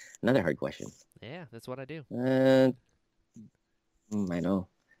 Another hard question. Yeah, that's what I do. I know.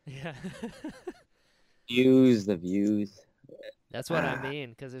 Yeah, The views. that's what I mean.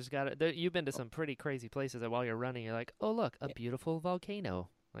 Because you've been to some pretty crazy places that while you're running, you're like, oh look, a beautiful volcano.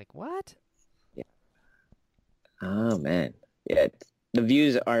 Like what? Yeah. Oh man. Yeah, the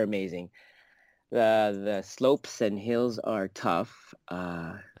views are amazing. The slopes and hills are tough.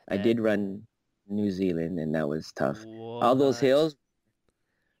 I did run New Zealand, and that was tough. All those What? hills,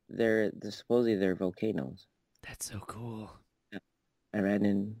 they're supposedly they're volcanoes. That's so cool. Yeah. I ran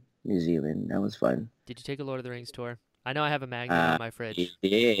in New Zealand. That was fun. Did you take a Lord of the Rings tour? I know I have a magnet on my I fridge.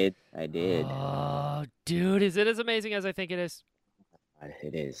 did. I did. Oh, dude, is it as amazing as I think it is?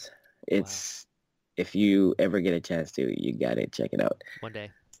 It is. It's if you ever get a chance to, you gotta check it out. One day.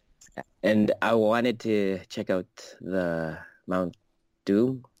 And I wanted to check out the Mount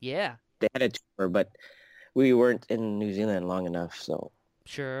Doom. Yeah. They had a tour, but we weren't in New Zealand long enough, so.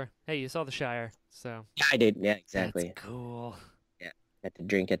 Sure. Hey, you saw the Shire, so. Yeah, I did. Yeah, exactly. That's cool. Yeah, got to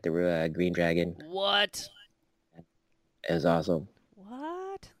drink at the Green Dragon. What? It was awesome.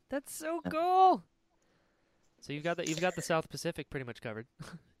 What? That's so cool. So you've got the South Pacific pretty much covered.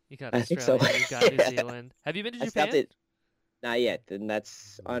 You got I think so. Australia, you've got New Zealand. Have you been to I Japan? stopped it. Not yet, and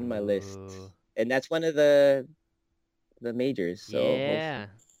that's on my list. Ooh. And that's one of the majors. So Yeah.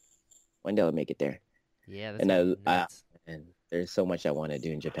 one day I'll make it there. Yeah, that's And gonna be nuts. and there's so much I want to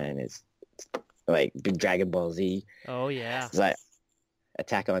do in Japan. It's like Big Dragon Ball Z. Oh yeah. It's like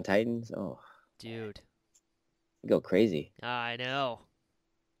Attack on Titans. Oh, Dude. go crazy. I know.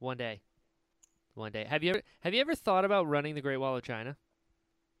 One day. One day. Have you ever thought about running the Great Wall of China?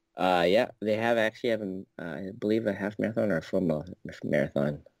 Yeah, they have I believe a half marathon or a full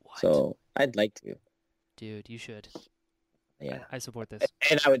marathon. What? So I'd like to. Dude, you should. Yeah. I support this.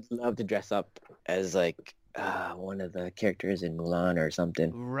 And I would love to dress up as like one of the characters in Mulan or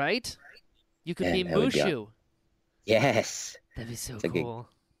something. Right? You could be Man, that would be Mushu. Yes. That'd be so It's a good- cool.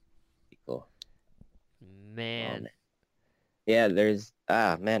 Cool. Man. Yeah,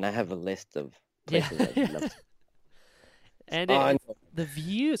 man, I have a list of places I'd love to. And Oh, the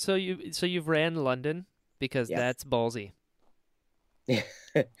view. So you've ran London because Yeah. that's ballsy.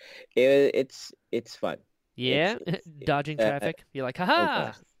 It's fun. Yeah, dodging traffic. You're like,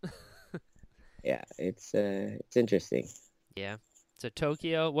 haha. Yeah, it's interesting. Yeah. So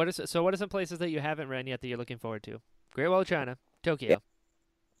Tokyo. What are some places that you haven't ran yet that you're looking forward to? Great Wall of China, Tokyo. Yeah.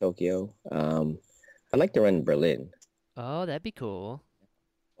 Tokyo. I'd like to run Berlin. Oh, that'd be cool.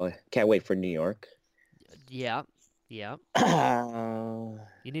 Oh, can't wait for New York. Yeah. Yeah. Oh,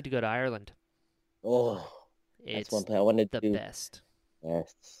 You need to go to Ireland. that's It's one place I wanted the to do. best.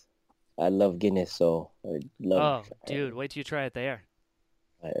 Yes. I love Guinness, so I love. Oh, dude, wait till you try it there.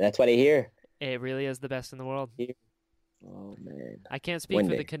 That's what I hear. It really is the best in the world. Here. Oh man, I can't speak one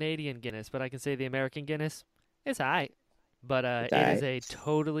for the day. Canadian Guinness, but I can say the American Guinness, it's alright. But It's it is alright. a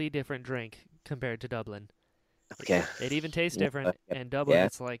totally different drink compared to Dublin. Okay. It even tastes You know different. what? And Dublin, Yeah.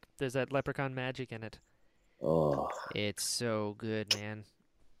 it's like there's that leprechaun magic in it. Oh, It's so good, man.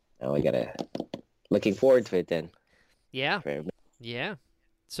 now I gotta. Looking forward to it then. Yeah, Very much. yeah.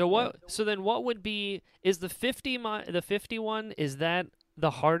 So Yeah. what? So then, what would be? Is the 50 one? Is that the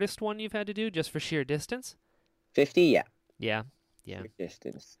hardest one you've had to do just for sheer distance? 50, yeah. Yeah, yeah. Your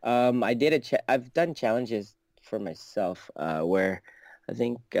distance. I did I've done challenges for myself, where I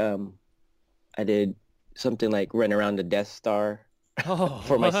think I did something like run around the Death Star Oh,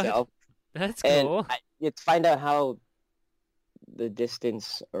 for what? myself, That's and cool. you find out how the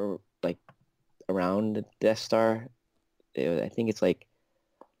distance or like around the Death Star. I think it's like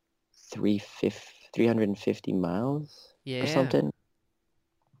 350 miles or Yeah. something.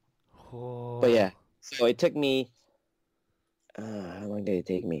 But Oh, yeah, so it took me. How long did it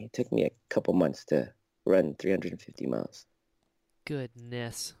take me? It took me a couple months to run 350 miles.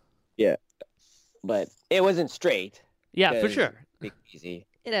 goodness. Yeah, but it wasn't straight Yeah, for because sure. it's easy,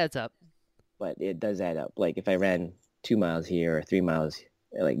 It adds up. but it does add up. Like if I ran 2 miles here or 3 miles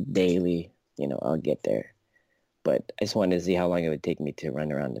like daily, I'll get there. But I just wanted to see how long it would take me to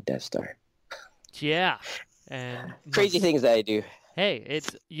run around the Death Star. Yeah. And Crazy things that I do. hey,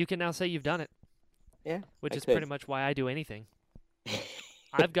 it's you can now say you've done it, Yeah, which I is pretty could. much why I do anything.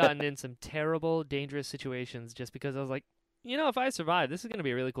 I've gotten in some terrible, dangerous situations just because I was like, if I survive, this is going to be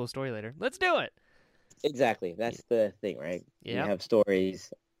a really cool story later. Let's do it. Exactly. Y- That's the thing, right? You Yeah. have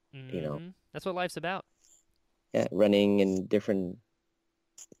stories, That's what life's about. yeah, running in different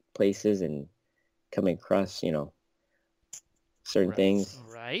places and coming across, certain Right. things.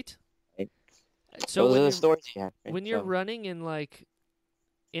 Right. Right? So Those are when the you're stories you have, right? when you're So running in like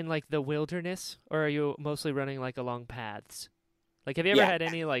the wilderness, or are you mostly running like along paths? Like, have you ever yeah, had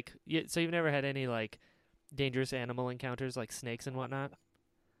any so you've never had any like dangerous animal encounters like snakes and whatnot?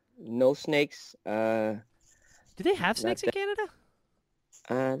 no snakes. Do they have Not snakes in that.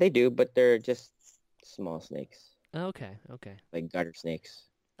 Canada? They do, but they're just small snakes, Okay, okay. like garter snakes.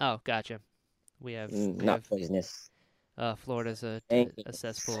 Oh, gotcha. We have we Not have poisonous. Florida's Thank a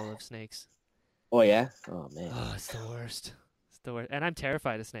cesspool of snakes. Oh yeah. Oh man. Oh, it's the worst. It's the worst. And I'm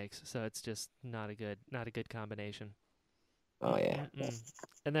terrified of snakes, so it's just not a good combination. Oh yeah. Mm-mm-mm.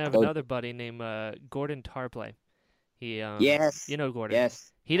 And then I have Those, another buddy named Gordon Tarplay. He yes. you know Gordon.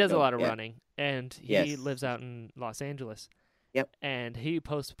 Yes. He I does a know. lot of Yeah. running, and he Yes. lives out in Los Angeles. Yep. And he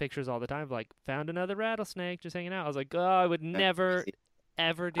posts pictures all the time of like, found another rattlesnake just hanging out. I was like, oh, I would never Crazy.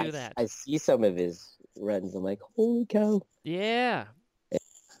 ever I, do that. I see some of his runs. I'm like, holy cow. Yeah.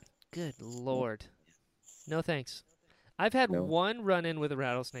 Good Lord. No thanks. I've had No. one run in with a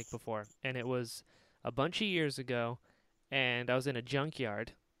rattlesnake before, and it was a bunch of years ago, and I was in a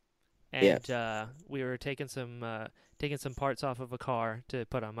junkyard, Yeah. and we were taking some parts off of a car to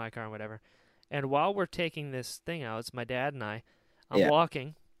put on my car and whatever. And while we're taking this thing out, it's my dad and I'm Yeah.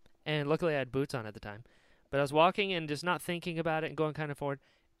 walking, and luckily I had boots on at the time. But I was walking and just not thinking about it and going kind of forward,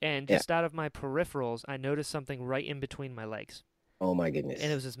 and Yeah. just out of my peripherals, I noticed something right in between my legs. Oh my And it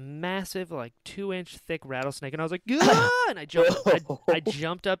goodness. was this massive, like 2-inch thick rattlesnake, and I was like, "Gah!" And I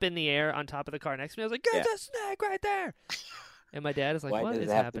jumped up in the air on top of the car next to me. I was like, Yeah. "There's a snake right there!" And my dad is like, Why "What does is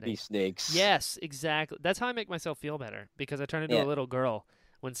it have to be happening?" snakes? Yes, exactly. That's how I make myself feel better because I turn into a Yeah. little girl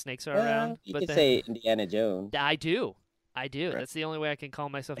when snakes are Well, around. you But could then say Indiana Jones. I do. Right. That's the only way I can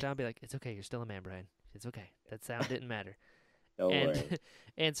calm myself down. And be like, "It's okay. You're still a man, Brian. It's okay. That sound didn't matter." Don't worry. And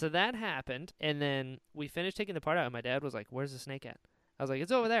and so that happened, and then we finished taking the part out, and my dad was like, "Where's the snake at?" I was like,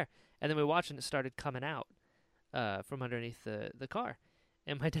 "It's over there." And then we watched, and it started coming out from underneath the car.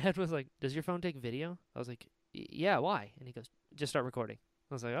 And my dad was like, "Does your phone take video?" I was like, "Yeah, why?" And he goes, "Just start recording."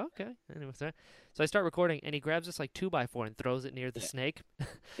 I was like, oh, "Okay." Anyway, so I start recording, and he grabs this like 2x4 and throws it near the Yeah. snake,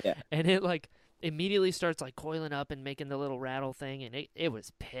 Yeah. and it like immediately starts like coiling up and making the little rattle thing, and it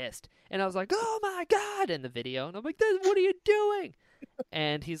was pissed. And I was like, "Oh my god!" in the video, and I'm like, "What are you doing?"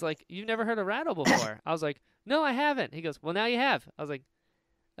 And he's like, "You've never heard a rattle before?" I was like, "No, I haven't." He goes, "Well, now you have." I was like,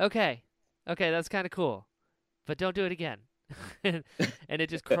 "Okay, okay, that's kind of cool, but don't do it again." and, and it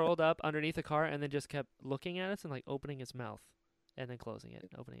just curled up underneath the car and then just kept looking at us and like opening its mouth and then closing it,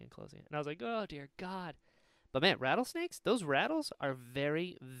 opening and closing it. And I was like, "Oh dear God!" But man, rattlesnakes, those rattles are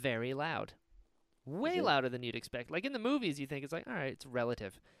very, very loud. Is Way it? louder than you'd expect. Like in the movies, you think it's like, all right, it's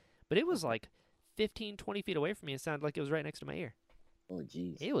relative. But it was like 15, 20 feet away from me. It sounded like it was right next to my ear. Oh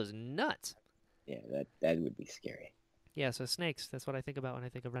geez. It was nuts. Yeah, that would be scary. Yeah, so snakes, that's what I think about when I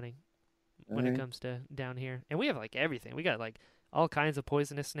think of running. when it right. comes to down here. And we have like everything. We got like all kinds of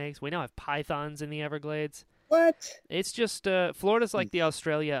poisonous snakes. We now have pythons in the Everglades. What? It's just Florida's like the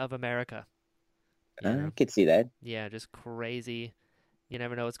Australia of America, you I know. could see that. Yeah, just crazy. You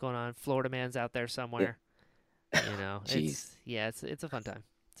never know what's going on. Florida man's out there Yeah. somewhere. You know, Jeez. it's a fun time.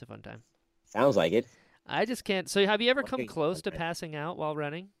 It's a fun time. Sounds like it. I just can't. So, have you ever What are come you close on, to passing out while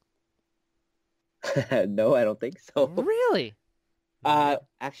running? No, I don't think so. Really? Man.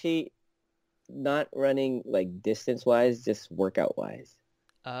 Actually, not running like distance wise, just workout wise.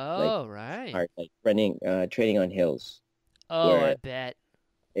 Like Oh, right. hard, like running, training on hills. Oh, I Where bet.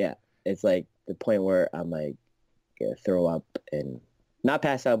 yeah, it's like the point where I'm like throw up and not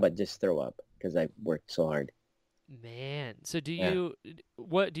pass out, but just throw up because I worked so hard. Man. So, Yeah.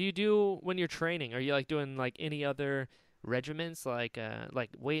 what do you do when you're training? Are you like doing like any other regiments like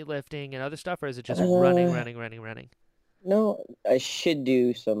weightlifting and other stuff, or is it just running, Uh, running, running, running? no, I should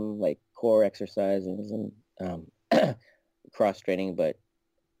do some like core exercises and cross training, but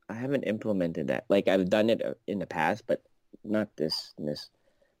I haven't implemented that. Like I've done it in the past, but not this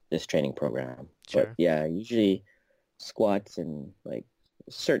training program. But Sure. yeah, usually squats and like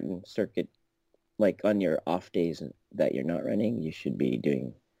certain circuit, like on your off days that you're not running, you should be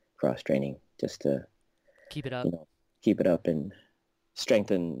doing cross training just to, Keep it up. you know, keep it up and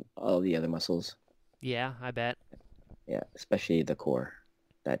strengthen all the other muscles. Yeah, I bet. Yeah, especially the core.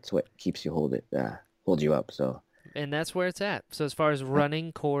 That's what keeps you hold you up. So And that's where it's at. So, as far as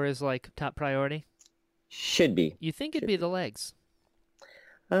running, core is like top priority. should be, You think it'd should be be. the legs?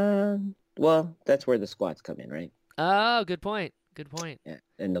 Well, that's where the squats come in, right? Oh, good point. Good point. Yeah,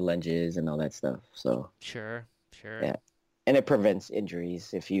 and the lunges and all that stuff. So Sure, sure, yeah, and it prevents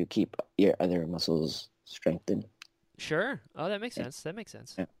injuries if you keep your other muscles strengthened. sure. Oh, that makes Yeah, sense. That makes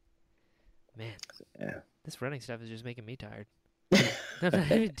sense. yeah, Man, yeah. this running stuff is just making me tired. I'm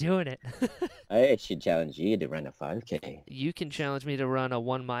not even doing it. I should challenge you to run a 5K. You can challenge me to run a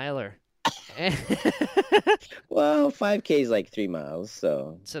 1 miler. Well, 5K is like 3 miles,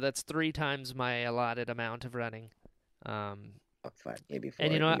 so So that's 3 times my allotted amount of running. Um, fuck 5K and before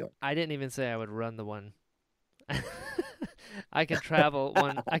you know New what? York. I didn't even say I would run the one. I can travel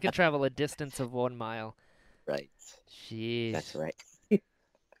one. I can travel a distance of 1 mile. Right, that's Jeez, right.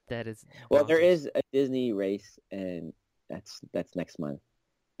 that is Well, there bonkers. is a Disney race, and that's next month,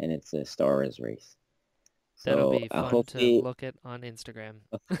 and it's a Star Wars race. That'll So be fun to hopefully, look at on Instagram.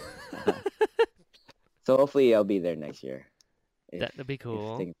 so hopefully I'll be there next year. If That'd be if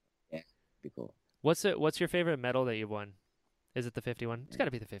cool. things, yeah, be cool. What's your favorite medal that you've won? Is it the 51? It's got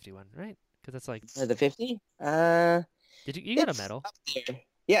to be the 51, right? Because that's like, The 50? did you got a It's medal? up there.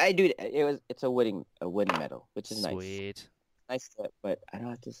 Yeah, I do. It's a winning medal, which is nice. Sweet. Nice, but I don't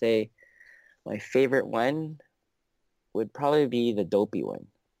have to say my favorite one would probably be the dopey one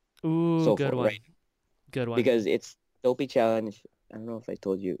Ooh, so good far, one. right? Good one. Because it's dopey challenge. I don't know if I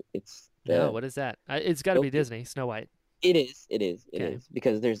told you. It's No, the what is that? It's got to be dopey. Disney, Snow White. It is. It is. It Okay. is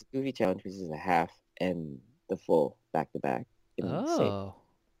because there's goofy challenge, which is a half and the full back to back in the same. Oh,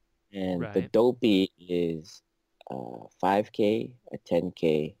 And the right. dopey is 5K, a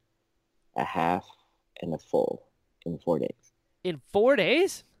 10K, a half, and a full in 4 days. In 4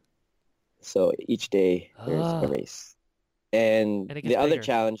 days? So each day there's a Oh, race. And and it gets the other bigger.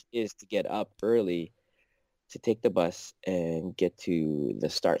 challenge is to get up early to take the bus and get to the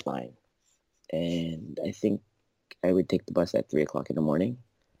start line. And I think I would take the bus at 3 o'clock in the morning.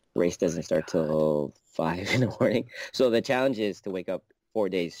 Oh Race doesn't my start God. till 5 in the morning. So the challenge is to wake up 4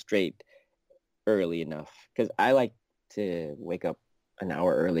 days straight early enough. Because I like to wake up an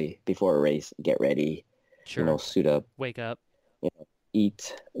hour early before a race, get ready, Sure. suit up, Wake up.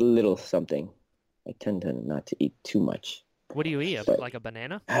 eat a little something. I tend to not to eat too much. What do you eat? But Like a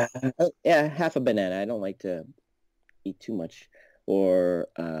banana? yeah, half a banana. I don't like to eat too much. Or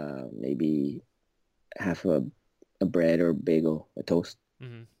maybe half a bread or bagel, a toast,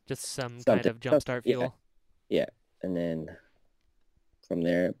 Just some kind something. of jumpstart Yeah, fuel. yeah. And then from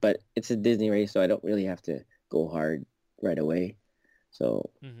there, but it's a Disney race, so I don't really have to go hard right away. So,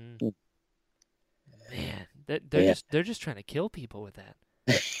 hmm mm, Man, they're yeah. they're just trying to kill people with that.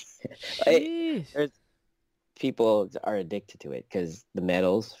 I, Jeez. there's people are addicted to it because the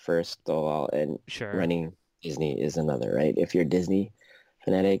medals, first of all, and Sure. running Disney is another, right? If you're Disney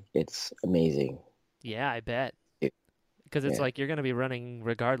fanatic, it's amazing. Yeah, I bet. It- Because it's yeah, like you're gonna be running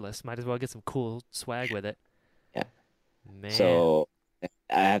regardless. Might as well get some cool swag with it. yeah. Man, So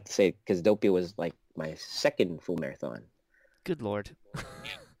I have to say, because Dopey was like my second full marathon, good lord.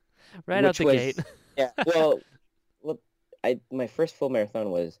 Right out which the gate. was, yeah, well, my first full marathon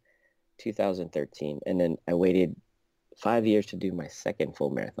was 2013, and then I waited 5 years to do my second full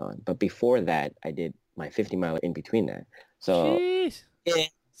marathon. But before that, I did my 50 mile in between that. So, Jeez. yeah.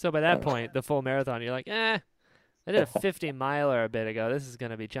 So by that point, the full marathon, you're like, I did a 50 miler a bit ago. This is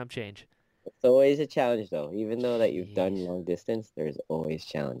gonna be chump change. It's always a challenge, though. Even though that you've done Jeez. long distance, there's always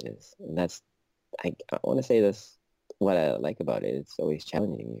challenges. And I want to say this, what I like about it. It's always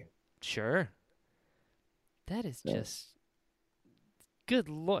challenging you. Sure. That is So. just good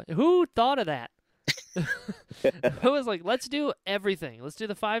lord. Who thought of that? Who was like, let's do everything. Let's do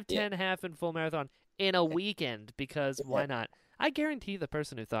the 5, Yeah. 10, half, and full marathon in a weekend because why not? I guarantee the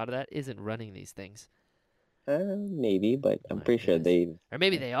person who thought of that isn't running these things. Maybe, but I'm My pretty sure goodness. they Or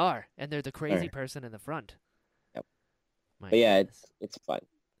maybe they are, and they're the crazy are. person in the front. Yep. My But yeah, goodness. it's fun.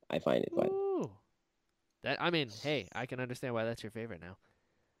 I find it fun. Ooh. I mean, hey, I can understand why that's your favorite now.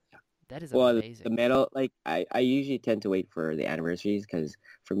 That is Well, amazing. the medal, like I usually tend to wait for the anniversaries because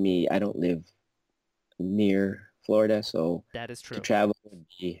for me, I don't live near Florida, so That is true. to travel would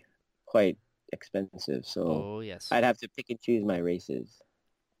be quite expensive. So Oh, yes. I'd have to pick and choose my races.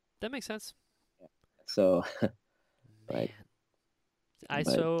 That makes sense. So, Man. but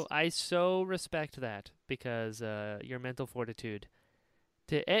I so respect that because your mental fortitude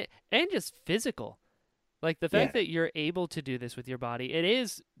and just physical. Like the fact yeah, that you're able to do this with your body, it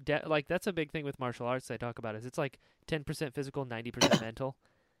is like that's a big thing with martial arts I talk about is it's like 10% physical, 90% mental.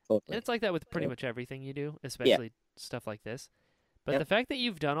 And totally. it's like that with pretty Yep. much everything you do, Yeah, especially stuff like this. But the yep. fact that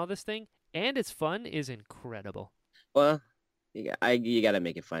you've done all this thing and it's fun is incredible. Well, you gotta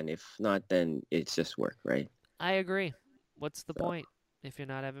make it fun. If not, then it's just work, right? I agree. What's the So point if you're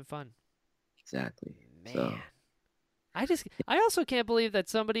not having fun? exactly. Man. So I also can't believe that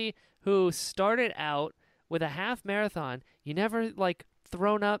somebody who started out with a half marathon, you never like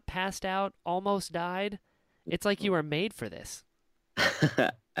thrown up, passed out, almost died. It's like you were made for this.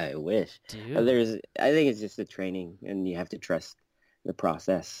 I wish. Dude. I think it's just the training, and you have to trust the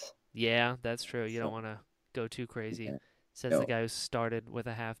process. Yeah, that's true. You don't So want to go too crazy. yeah, Says the no, guy who started with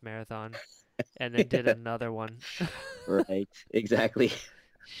a half marathon and then did another one. right, exactly.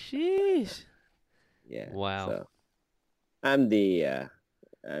 Sheesh. Yeah. Wow. So I'm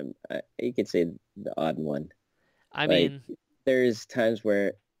you could say the odd one. I Like mean, there's times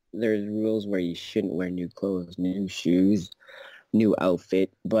where there's rules where you shouldn't wear new clothes, new shoes, new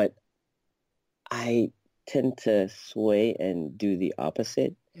outfit, but I tend to sway and do the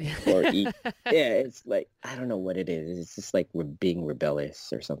opposite or eat. Yeah, it's like I don't know what it is. It's just like we're being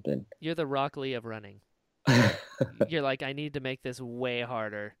rebellious or something. you're the Rock Lee of running. You're like, I need to make this way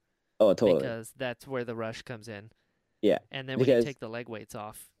harder Oh, totally. because that's where the rush comes in. Yeah, And then when you because take the leg weights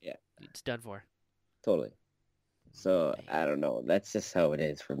off, yeah, it's done for. totally. So Man, I don't know. That's just how it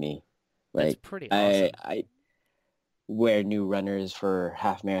is for me. that's Like pretty I awesome. I wear new runners for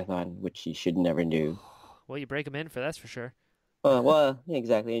half marathon, which you should never do. Well, you break them in for that's for sure. Well, yeah,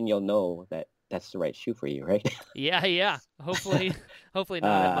 exactly, and you'll know that that's the right shoe for you, right? Yeah, yeah. Hopefully, hopefully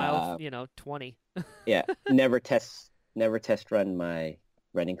not at mile, uh, 20. yeah. Never test run my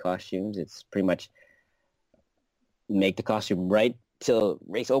running costumes. It's pretty much make the costume right till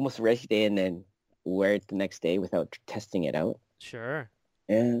almost race day, and then wear it the next day without testing it out. Sure.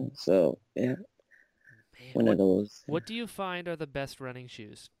 And so, yeah, Man, one of those. what do you find are the best running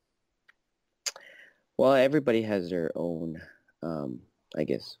shoes? Well, everybody has their own, I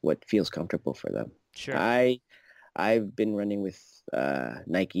guess, what feels comfortable for them. Sure. I've been running with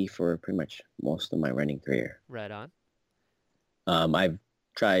Nike for pretty much most of my running career. Right on. I've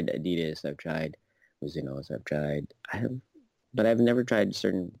tried Adidas, I've tried Mizuno's, but I've never tried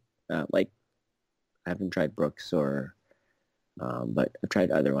certain, like I haven't tried Brooks but I've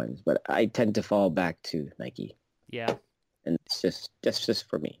tried other ones. But I tend to fall back to Nike, Yeah. and it's just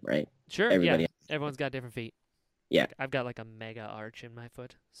for me, right? Sure. Yeah. Everybody, Everyone's got different feet. yeah. Like I've got like a mega arch in my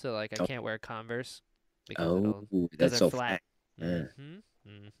foot, so like I Oh, can't wear Converse because oh, because that's they're so flat. fat. Uh,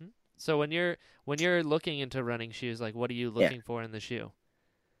 Mm-hmm. So when you're looking into running shoes, like what are you yeah. looking for in the shoe?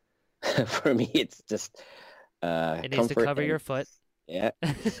 For me, it's just It needs to comfort cover and your foot. yeah,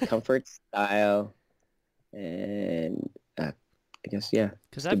 it's comfort, style, and I guess yeah,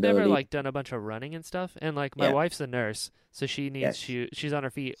 Because I've never stability. like done a bunch of running and stuff, and like my Yeah, wife's a nurse, so she needs yes, shoe. She's on her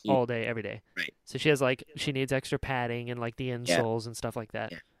feet she, all day, every day. right. So she has like she needs extra padding and like the Yeah, insoles and stuff like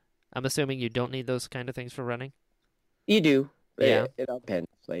that. yeah. I'm assuming you don't need those kind of things for running. You do. Yeah, It all depends.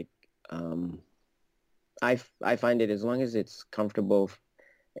 Like, um, I find it as long as it's comfortable,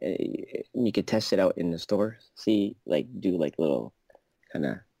 you could test it out in the store. See, like, do like little kind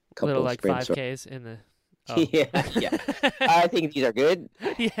of little couple like sprints. 5Ks in the. Oh. Yeah, yeah. I think these are good.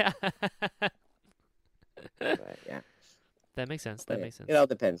 Yeah. But yeah, That makes sense. but That makes it sense. all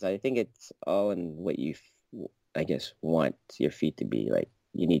depends. I think it's all in what I guess, want your feet to be like,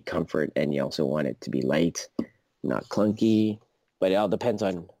 you need comfort and you also want it to be light, not clunky. But it all depends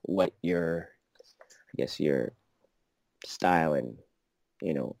on what I guess, your style and,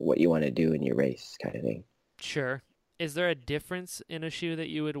 what you want to do in your race kind of thing. Sure. Is there a difference in a shoe that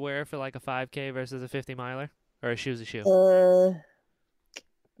you would wear for like a 5K versus a 50 miler? Or a shoe's a shoe? Uh,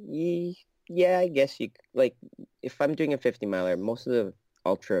 yeah, I guess like, if I'm doing a 50 miler, most of the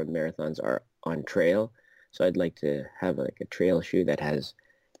ultra marathons are on trail. So I'd like to have like a trail shoe that has,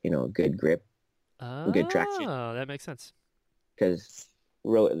 good grip, good traction. Oh, that makes sense. Because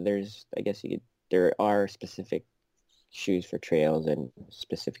I guess there are specific shoes for trails and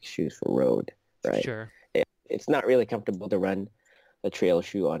specific shoes for road, right? Sure. It's not really comfortable to run a trail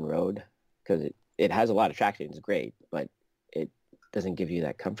shoe on road because it has a lot of traction. It's great, but it doesn't give you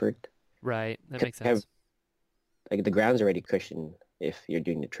that comfort. Right. That makes Have, sense. like, the ground's already cushioned if you're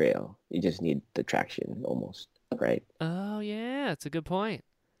doing the trail. You just need the traction almost, right? Oh, yeah. It's a good point.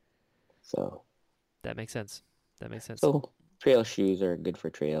 So, That makes sense. That makes sense. so trail shoes are good for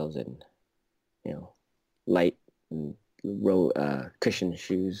trails and, you know, light and road cushion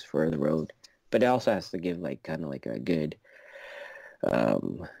shoes for the road. But it also has to give like kind of like a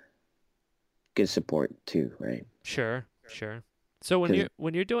um, good support too, right? Sure. Sure. So when 'Cause,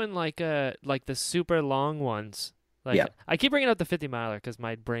 you're doing like the super long ones, like yeah. I keep bringing up the 50 miler because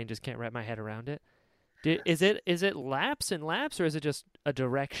my brain just can't wrap my head around it. Is it laps and laps or is it just a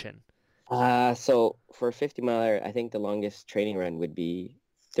direction? So for a 50 miler, I think the longest training run would be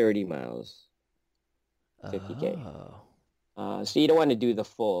 30 miles, 50K. Oh. So you don't want to do the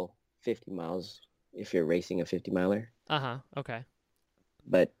full 50 miles if you're racing a 50 miler. Uh-huh. Okay.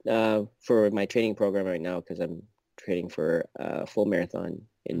 But for my training program right now, because I'm training for a full marathon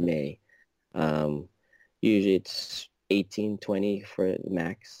in Hmm. May, um, usually it's 18, 20 for the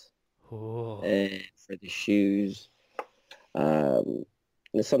max. Oh. And for the shoes, um,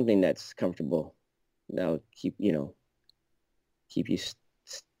 it's something that's comfortable. That'll keep you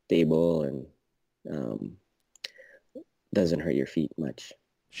stable and um, doesn't hurt your feet much.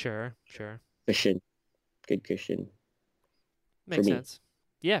 Sure. Sure. Cushion, good cushion for Makes me. sense.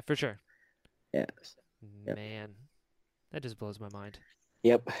 Yeah, for sure. Yeah. Yep. Man, that just blows my mind.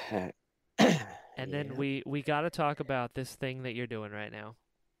 Yep. And then Yeah. we got to talk about this thing that you're doing right now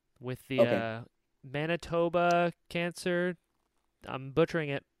with the Okay. Manitoba cancer. I'm butchering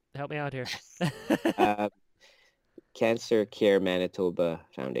it. Help me out here. Uh, Cancer Care Manitoba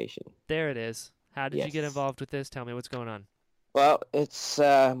Foundation. There it is. How did you get Yes. involved with this? Tell me what's going on. Well, it's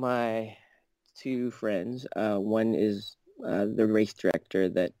my two friends. One is the race director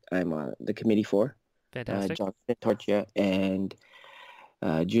that I'm on the committee for, Fantastic. Jonathan Torchia, and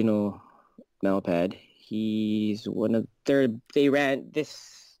Juno Malpad. He's one of they ran,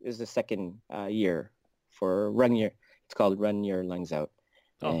 this is the second year for Run Your, it's called Run Your Lungs Out.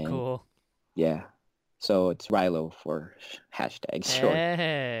 Oh, And cool. yeah, so it's Rilo for hashtag short.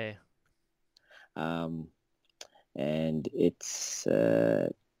 Hey. Um, and it's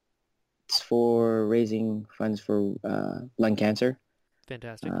for raising funds for lung cancer.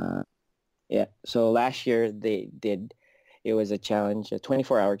 Fantastic. Yeah. So last year it was a challenge, a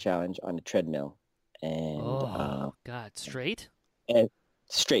 24-hour challenge on the treadmill, and Oh, God. Straight? and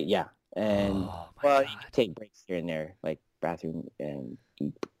straight, yeah. And Oh, my well, you can God. take breaks here and there, like bathroom and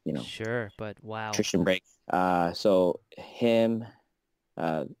eat, Sure, but wow. nutrition breaks. So him,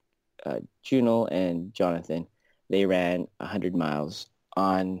 uh, Juno and Jonathan, they ran 100 miles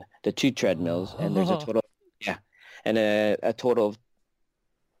on the two treadmills, and there's a Oh, total, yeah, and a total of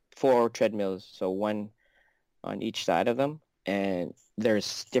four treadmills, so one on each side of them, and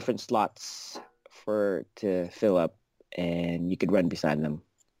there's different slots to fill up, and you could run beside them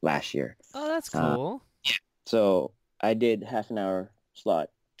last year. oh, that's Uh, cool. so I did half an hour slot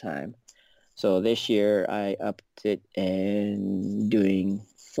time. So this year I upped it and doing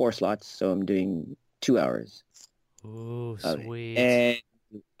four slots, so I'm doing 2 hours Ooh, of it. sweet.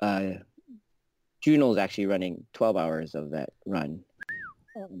 And Juno's actually running 12 hours of that run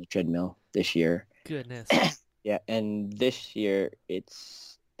on the treadmill this year. Goodness. Yeah, and this year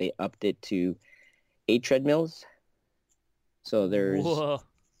they upped it to 8 treadmills. Whoa.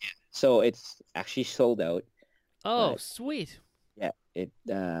 So it's actually sold out, Oh, but sweet. yeah,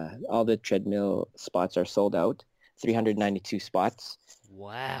 all the treadmill spots are sold out, 392 spots.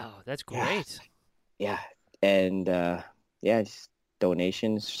 Wow, that's Yeah, great. yeah, and yeah, it's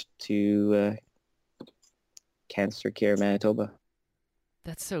donations to Cancer Care Manitoba.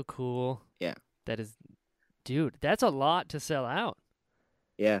 That's so cool. Yeah, That is, dude, that's a lot to sell out.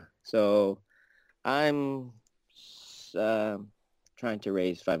 yeah. So I'm uh, trying to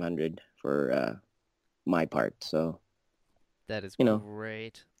raise 500 for my part. So, That is you know,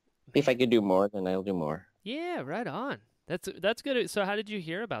 great. if I Man. could do more, then I'll do more. Yeah, right on. That's good. So how did you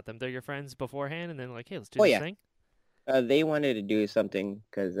hear about them? They're your friends beforehand and then like, hey, let's do Oh this yeah, thing? they wanted to do something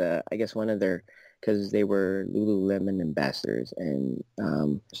because I guess because they were Lululemon ambassadors, and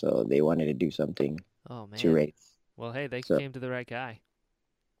so they wanted to do something Oh to man. race. Well, hey, they So came to the right guy.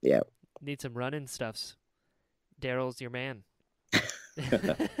 yeah, Need some running stuffs. Daryl's your man.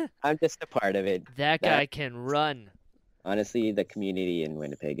 I'm just a part of it. That That guy can run. honestly, the community in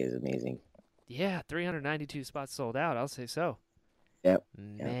Winnipeg is amazing. Yeah, 392 spots sold out. I'll say so. Yep,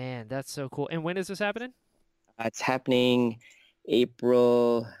 yep. Man, that's so cool. And when is this happening? It's happening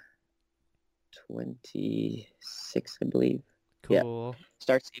April 26th, I believe. Yeah, Cool.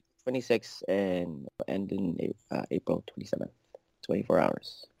 starts April 26th and end in April 27th. 24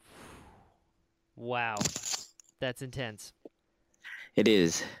 hours. Wow. That's intense. It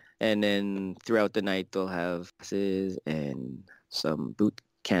is. And then throughout the night, they'll have classes and some boot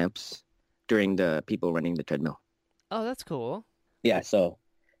camps during the people running the treadmill. Oh, that's cool. Yeah, so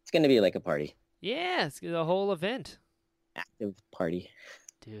it's going to be like a party. Yeah, it's the whole event. Active party.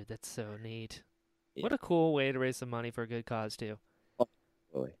 Dude, that's so neat. Yeah. What a cool way to raise some money for a good cause, too. Oh,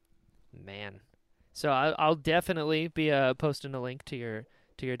 boy. Man. So I'll definitely be posting a link to your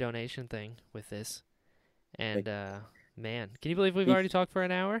donation thing with this. And man, can you believe we've already talked for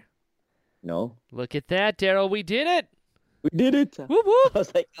an hour? No. Look at that, Darrell. We did it. We did it. Whoop whoop. I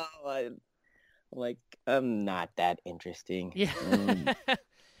was like, I'm not that interesting. Yeah.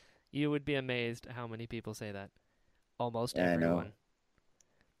 You would be amazed how many people say that. Almost everyone.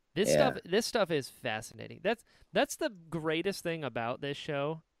 This stuff is fascinating. That's the greatest thing about this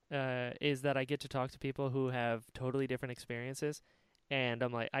show, is that I get to talk to people who have totally different experiences, and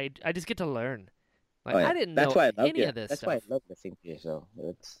I'm like, I just get to learn. Like, I didn't know any of this That's stuff. why I love listening to your show.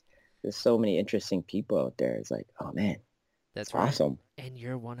 There's so many interesting people out there. It's like, oh man, that's right. Awesome. And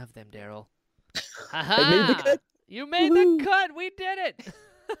you're one of them, Darrell. I made the cut. You made the cut. We did it.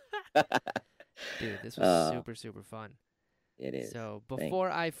 Dude, this was super, super fun. It is. So before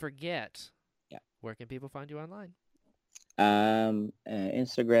I forget, where can people find you online?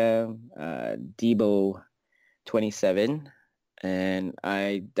 Instagram, Debo27, and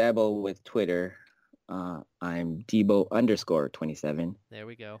I dabble with Twitter. I'm Debo_27. There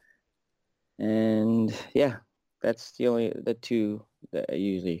we go. And yeah, that's the two that I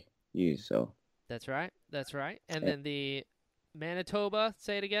usually use. So that's right. And then the Manitoba,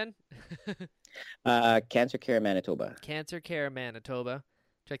 say it again. Cancer Care Manitoba. Cancer Care Manitoba.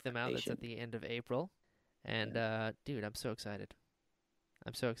 Check them out. That's at the end of April. And dude, I'm so excited.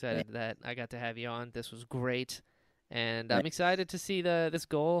 I'm so excited that I got to have you on. This was great. And I'm excited to see this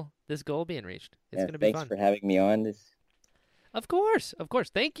goal being reached. It's going to be fun. Thanks for having me on this. Of course.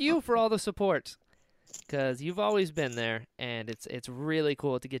 Thank you for all the support, because you've always been there, and it's really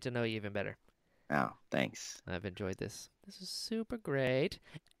cool to get to know you even better. Oh, thanks. I've enjoyed this. This is super great.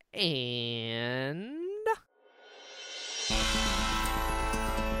 And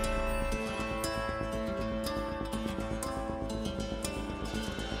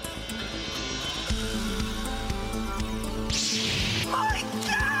my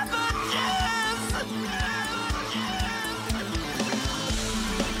cabbages!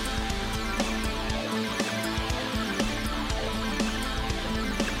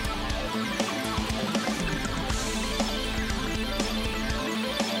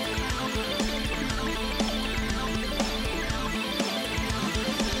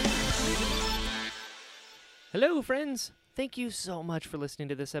 hello, friends. Thank you so much for listening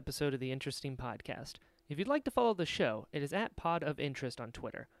to this episode of the Interesting Podcast. If you'd like to follow the show, it is at Pod of Interest on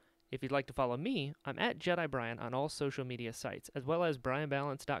Twitter. If you'd like to follow me, I'm at Jedi Brian on all social media sites, as well as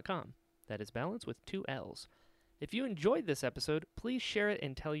brianbalance.com. That is balance with 2 L's. If you enjoyed this episode, please share it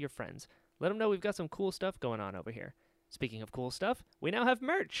and tell your friends. Let them know we've got some cool stuff going on over here. Speaking of cool stuff, we now have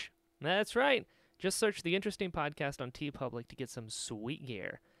merch. That's right. Just search the Interesting Podcast on TeePublic to get some sweet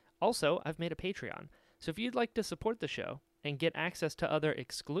gear. Also, I've made a Patreon. So if you'd like to support the show and get access to other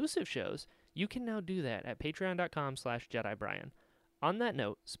exclusive shows, you can now do that at patreon.com/JediBrian. On that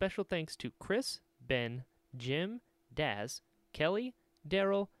note, special thanks to Chris, Ben, Jim, Daz, Kelly,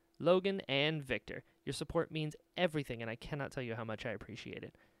 Darrell, Logan, and Victor. Your support means everything, and I cannot tell you how much I appreciate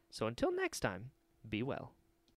it. So until next time, be well.